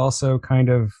ethereal, but also kind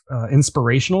of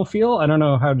inspirational feel. I don't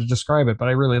know how to describe it, but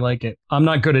I really like it. I'm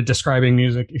not good at describing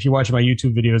music. If you watch my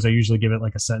YouTube videos, I usually give it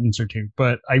like a sentence or two,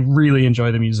 but I really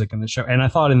enjoy the music in the show. And I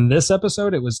thought in this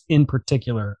episode, it was in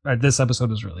particular, this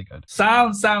episode was really good.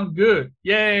 Sound good.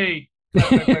 Yay.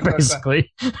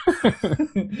 Basically.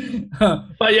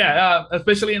 But yeah,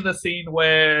 especially in the scene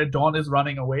where Dawn is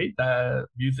running away, the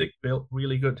music built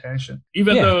really good tension.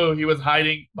 Even though he was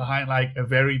hiding behind like a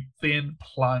very thin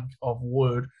plank of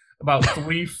wood about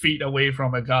 3 feet away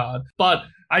from a guard. But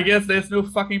I guess there's no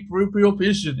fucking peripheral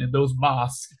vision in those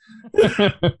masks,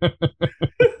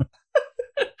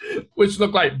 which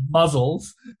look like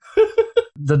muzzles.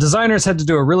 The designers had to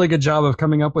do a really good job of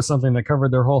coming up with something that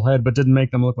covered their whole head but didn't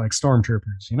make them look like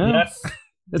stormtroopers, you know? Yes.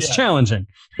 It's challenging.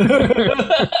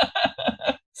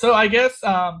 So I guess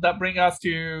that brings us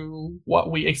to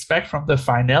what we expect from the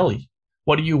finale.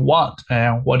 What do you want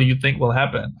and what do you think will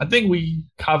happen? I think we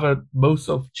covered most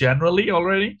of generally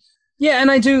already. Yeah,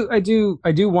 and I do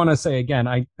want to say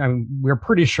again, we're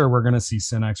pretty sure we're going to see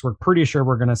Synnax. We're pretty sure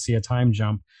we're going to see a time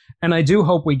jump, and I do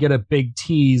hope we get a big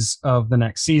tease of the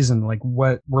next season, like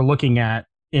what we're looking at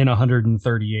in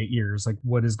 138 years, like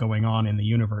what is going on in the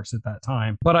universe at that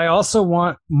time. But I also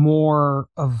want more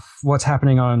of what's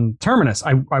happening on Terminus.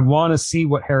 I want to see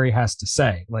what Harry has to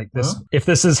say. Like this, if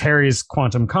this is Harry's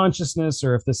quantum consciousness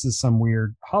or if this is some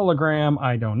weird hologram,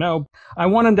 I don't know. I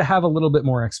want him to have a little bit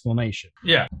more explanation.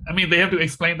 Yeah. I mean, they have to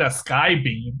explain that sky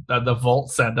beam that the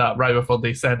Vault sent out right before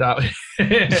they sent out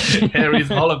Harry's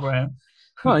hologram.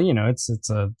 Well, you know, it's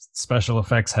a special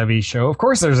effects heavy show. Of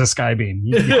course there's a sky beam.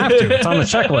 You have to. It's on the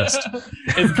checklist.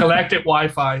 It's galactic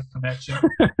Wi-Fi connection.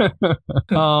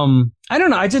 I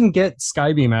don't know. I didn't get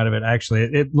sky beam out of it, actually.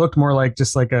 It looked more like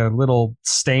just like a little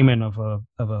stamen of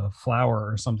a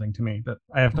flower or something to me, but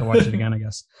I have to watch it again, I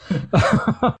guess.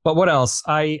 But what else?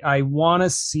 I want to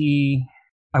see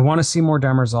more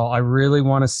Demerzel. I really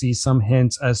want to see some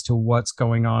hints as to what's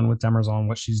going on with Demerzel and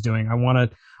what she's doing. I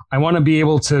want to be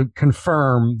able to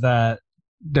confirm that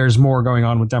there's more going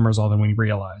on with Demerzel than we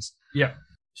realize. Yeah.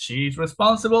 She's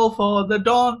responsible for the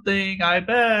Dawn thing, I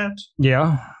bet.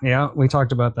 Yeah, we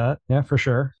talked about that. Yeah, for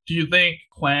sure. Do you think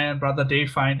when Brother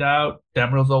Dave find out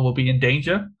Demerzel will be in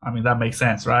danger? I mean, that makes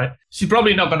sense, right? She's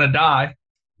probably not going to die.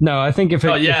 No, I think if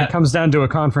it comes down to a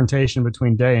confrontation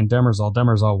between Day and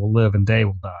Demerzel will live and Day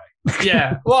will die.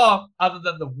 Yeah, well, other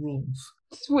than the rules.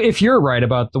 If you're right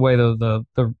about the way the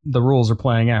rules are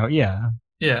playing out, yeah.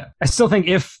 Yeah. I still think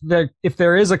if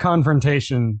there is a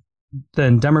confrontation,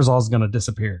 then Demerzel's going to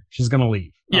disappear. She's going to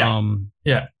leave. Yeah.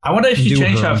 Yeah. I wonder if she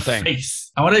changed her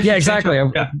face. I wonder if exactly.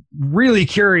 I'm really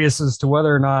curious as to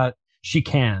whether or not she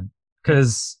can,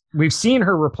 because we've seen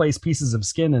her replace pieces of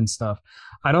skin and stuff.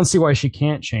 I don't see why she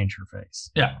can't change her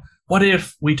face. Yeah. What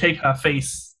if we take her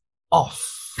face off?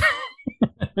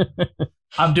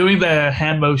 I'm doing the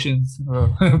hand motions.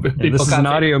 This is an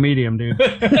audio medium, dude.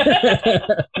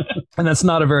 And that's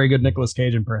not a very good Nicolas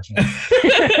Cage impression.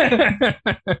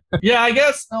 Yeah, I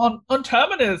guess on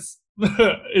Terminus,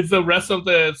 is the rest of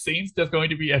the scenes just going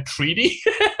to be a treaty?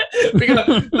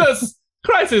 Because this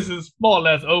crisis is more or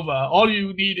less over. All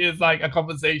you need is like a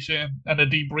conversation and a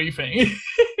debriefing.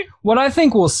 What I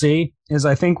think we'll see is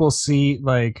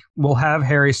we'll have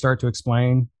Harry start to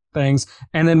explain things,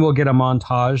 and then we'll get a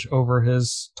montage over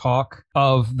his talk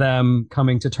of them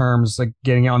coming to terms, like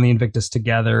getting on the Invictus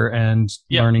together and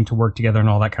learning to work together and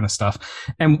all that kind of stuff.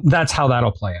 And that's how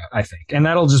that'll play out, I think. And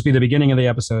that'll just be the beginning of the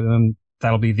episode, and then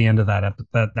that'll be the end of that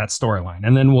storyline.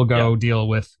 And then we'll go deal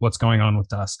with what's going on with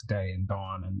Dusk, Day, and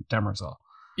Dawn, and Demerzel.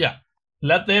 Yeah.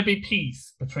 Let there be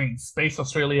peace between Space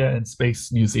Australia and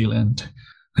Space New Zealand.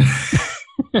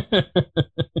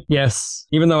 Yes,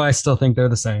 even though I still think they're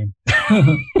the same.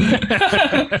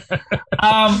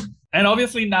 And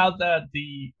obviously now that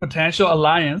the potential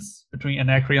alliance between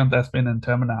Anacreon, Thespin, and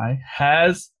Termini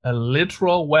has a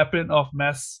literal weapon of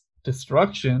mass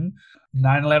destruction,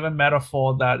 9/11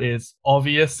 metaphor that is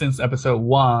obvious since episode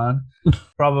 1,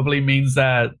 probably means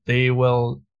that they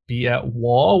will be at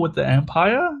war with the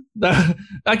Empire.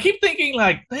 I keep thinking,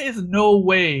 like, there is no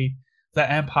way the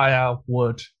Empire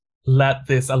would let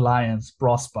this alliance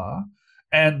prosper,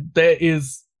 and there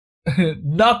is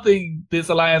nothing this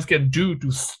alliance can do to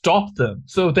stop them.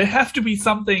 So there have to be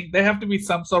something. There have to be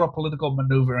some sort of political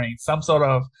maneuvering, some sort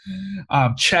of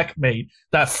checkmate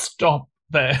that stop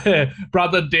the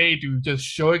Brother Day to just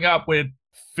showing up with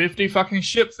 50 fucking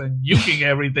ships and nuking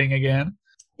everything again.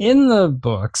 In the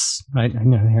books, I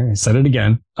said it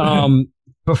again.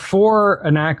 Before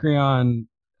Anacreon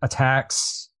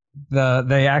attacks,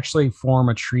 they actually form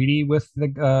a treaty with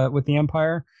the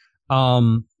Empire,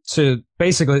 to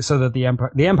basically so that the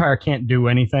Empire can't do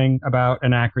anything about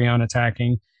Anacreon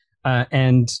attacking,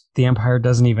 and the Empire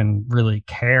doesn't even really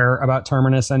care about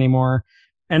Terminus anymore.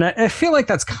 And I feel like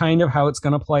that's kind of how it's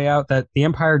going to play out, that the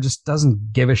Empire just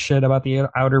doesn't give a shit about the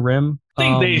Outer Rim. I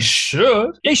think they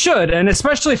should. They should. And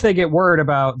especially if they get word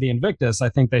about the Invictus, I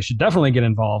think they should definitely get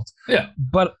involved. Yeah.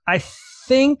 But I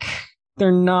think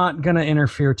they're not going to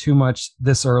interfere too much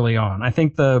this early on. I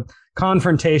think the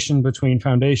confrontation between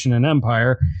Foundation and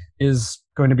Empire is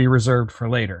going to be reserved for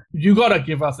later. You gotta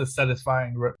give us a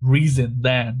satisfying reason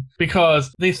then,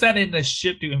 because they sent in a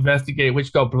ship to investigate,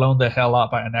 which got blown the hell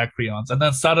up by Anacreons, and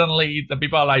then suddenly the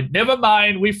people are like, never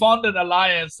mind, we found an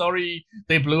alliance, sorry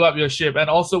they blew up your ship, and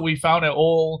also we found an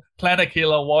old Planet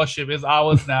Killer warship, it's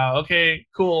ours now. Okay,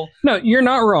 cool. No, you're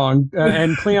not wrong,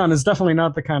 and Cleon is definitely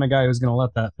not the kind of guy who's going to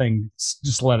let that thing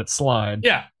just let it slide.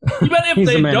 Yeah, even if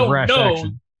they don't know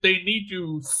action. They need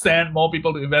to send more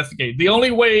people to investigate. The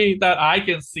only way that I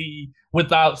can see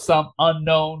without some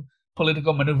unknown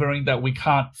political maneuvering that we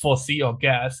can't foresee or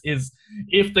guess is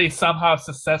if they somehow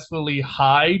successfully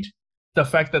hide the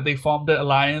fact that they formed the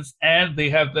alliance and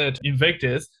they have the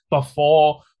Invictus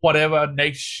before whatever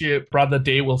next ship Brother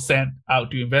Day will send out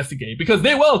to investigate. Because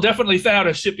they will definitely send out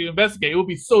a ship to investigate. It would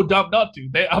be so dumb not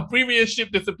to. Our previous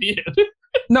ship disappeared.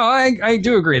 No, I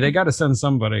do agree. They got to send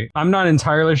somebody. I'm not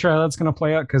entirely sure how that's going to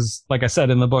play out because, like I said,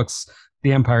 in the books,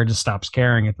 the Empire just stops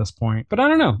caring at this point. But I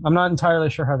don't know. I'm not entirely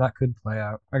sure how that could play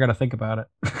out. I got to think about it.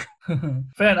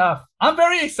 Fair enough. I'm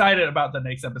very excited about the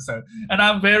next episode. And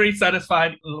I'm very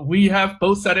satisfied. We have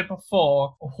both said it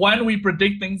before. When we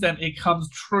predict things and it comes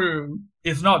true,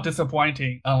 it's not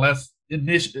disappointing unless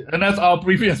our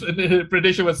previous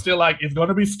prediction was still like, it's going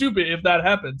to be stupid if that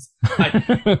happens. Like,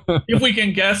 if we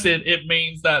can guess it, it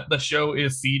means that the show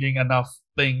is seeding enough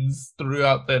things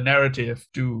throughout the narrative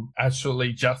to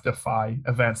actually justify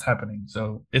events happening.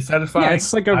 So it's satisfying. Yeah,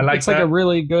 it's like a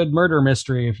really good murder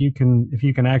mystery. If you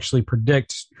can actually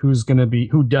predict who's going to be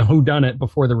who done it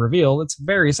before the reveal, it's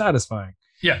very satisfying.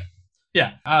 Yeah.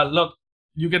 Look,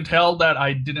 you can tell that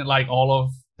I didn't like all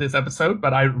of this episode,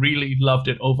 but I really loved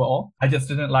it overall. I just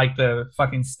didn't like the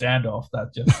fucking standoff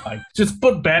that just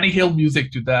put Benny Hill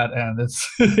music to that and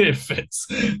it fits.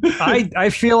 I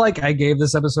feel like I gave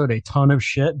this episode a ton of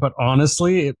shit, but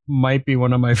honestly, it might be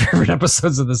one of my favorite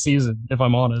episodes of the season, if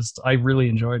I'm honest. I really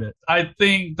enjoyed it. I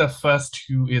think the first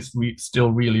two is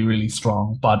still really, really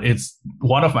strong, but it's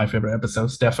one of my favorite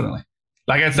episodes, definitely.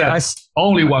 Like I said,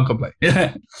 only one complaint.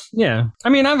 Yeah. I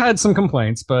mean, I've had some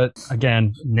complaints, but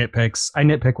again, nitpicks. I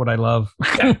nitpick what I love.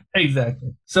 Yeah, exactly.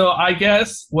 So I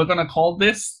guess we're going to call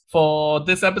this for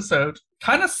this episode.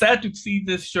 Kind of sad to see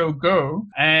this show go.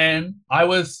 And I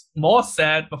was more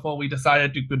sad before we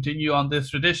decided to continue on this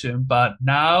tradition. But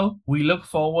now we look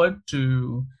forward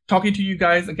to talking to you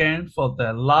guys again for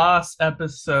the last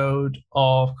episode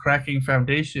of Cracking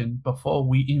Foundation before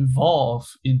we evolve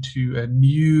into a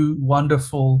new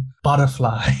wonderful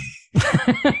butterfly.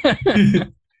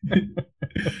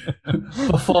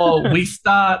 Before we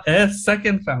start a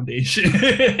second foundation.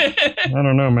 I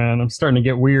don't know, man. I'm starting to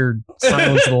get weird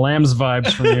Silence of the Lambs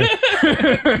vibes from you.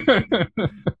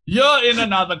 You're in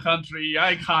another country.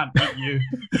 I can't beat you.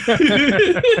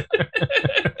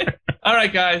 All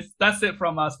right, guys. That's it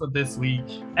from us for this week.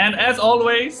 And as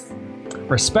always,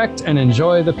 respect and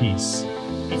enjoy the peace.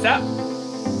 Peace out.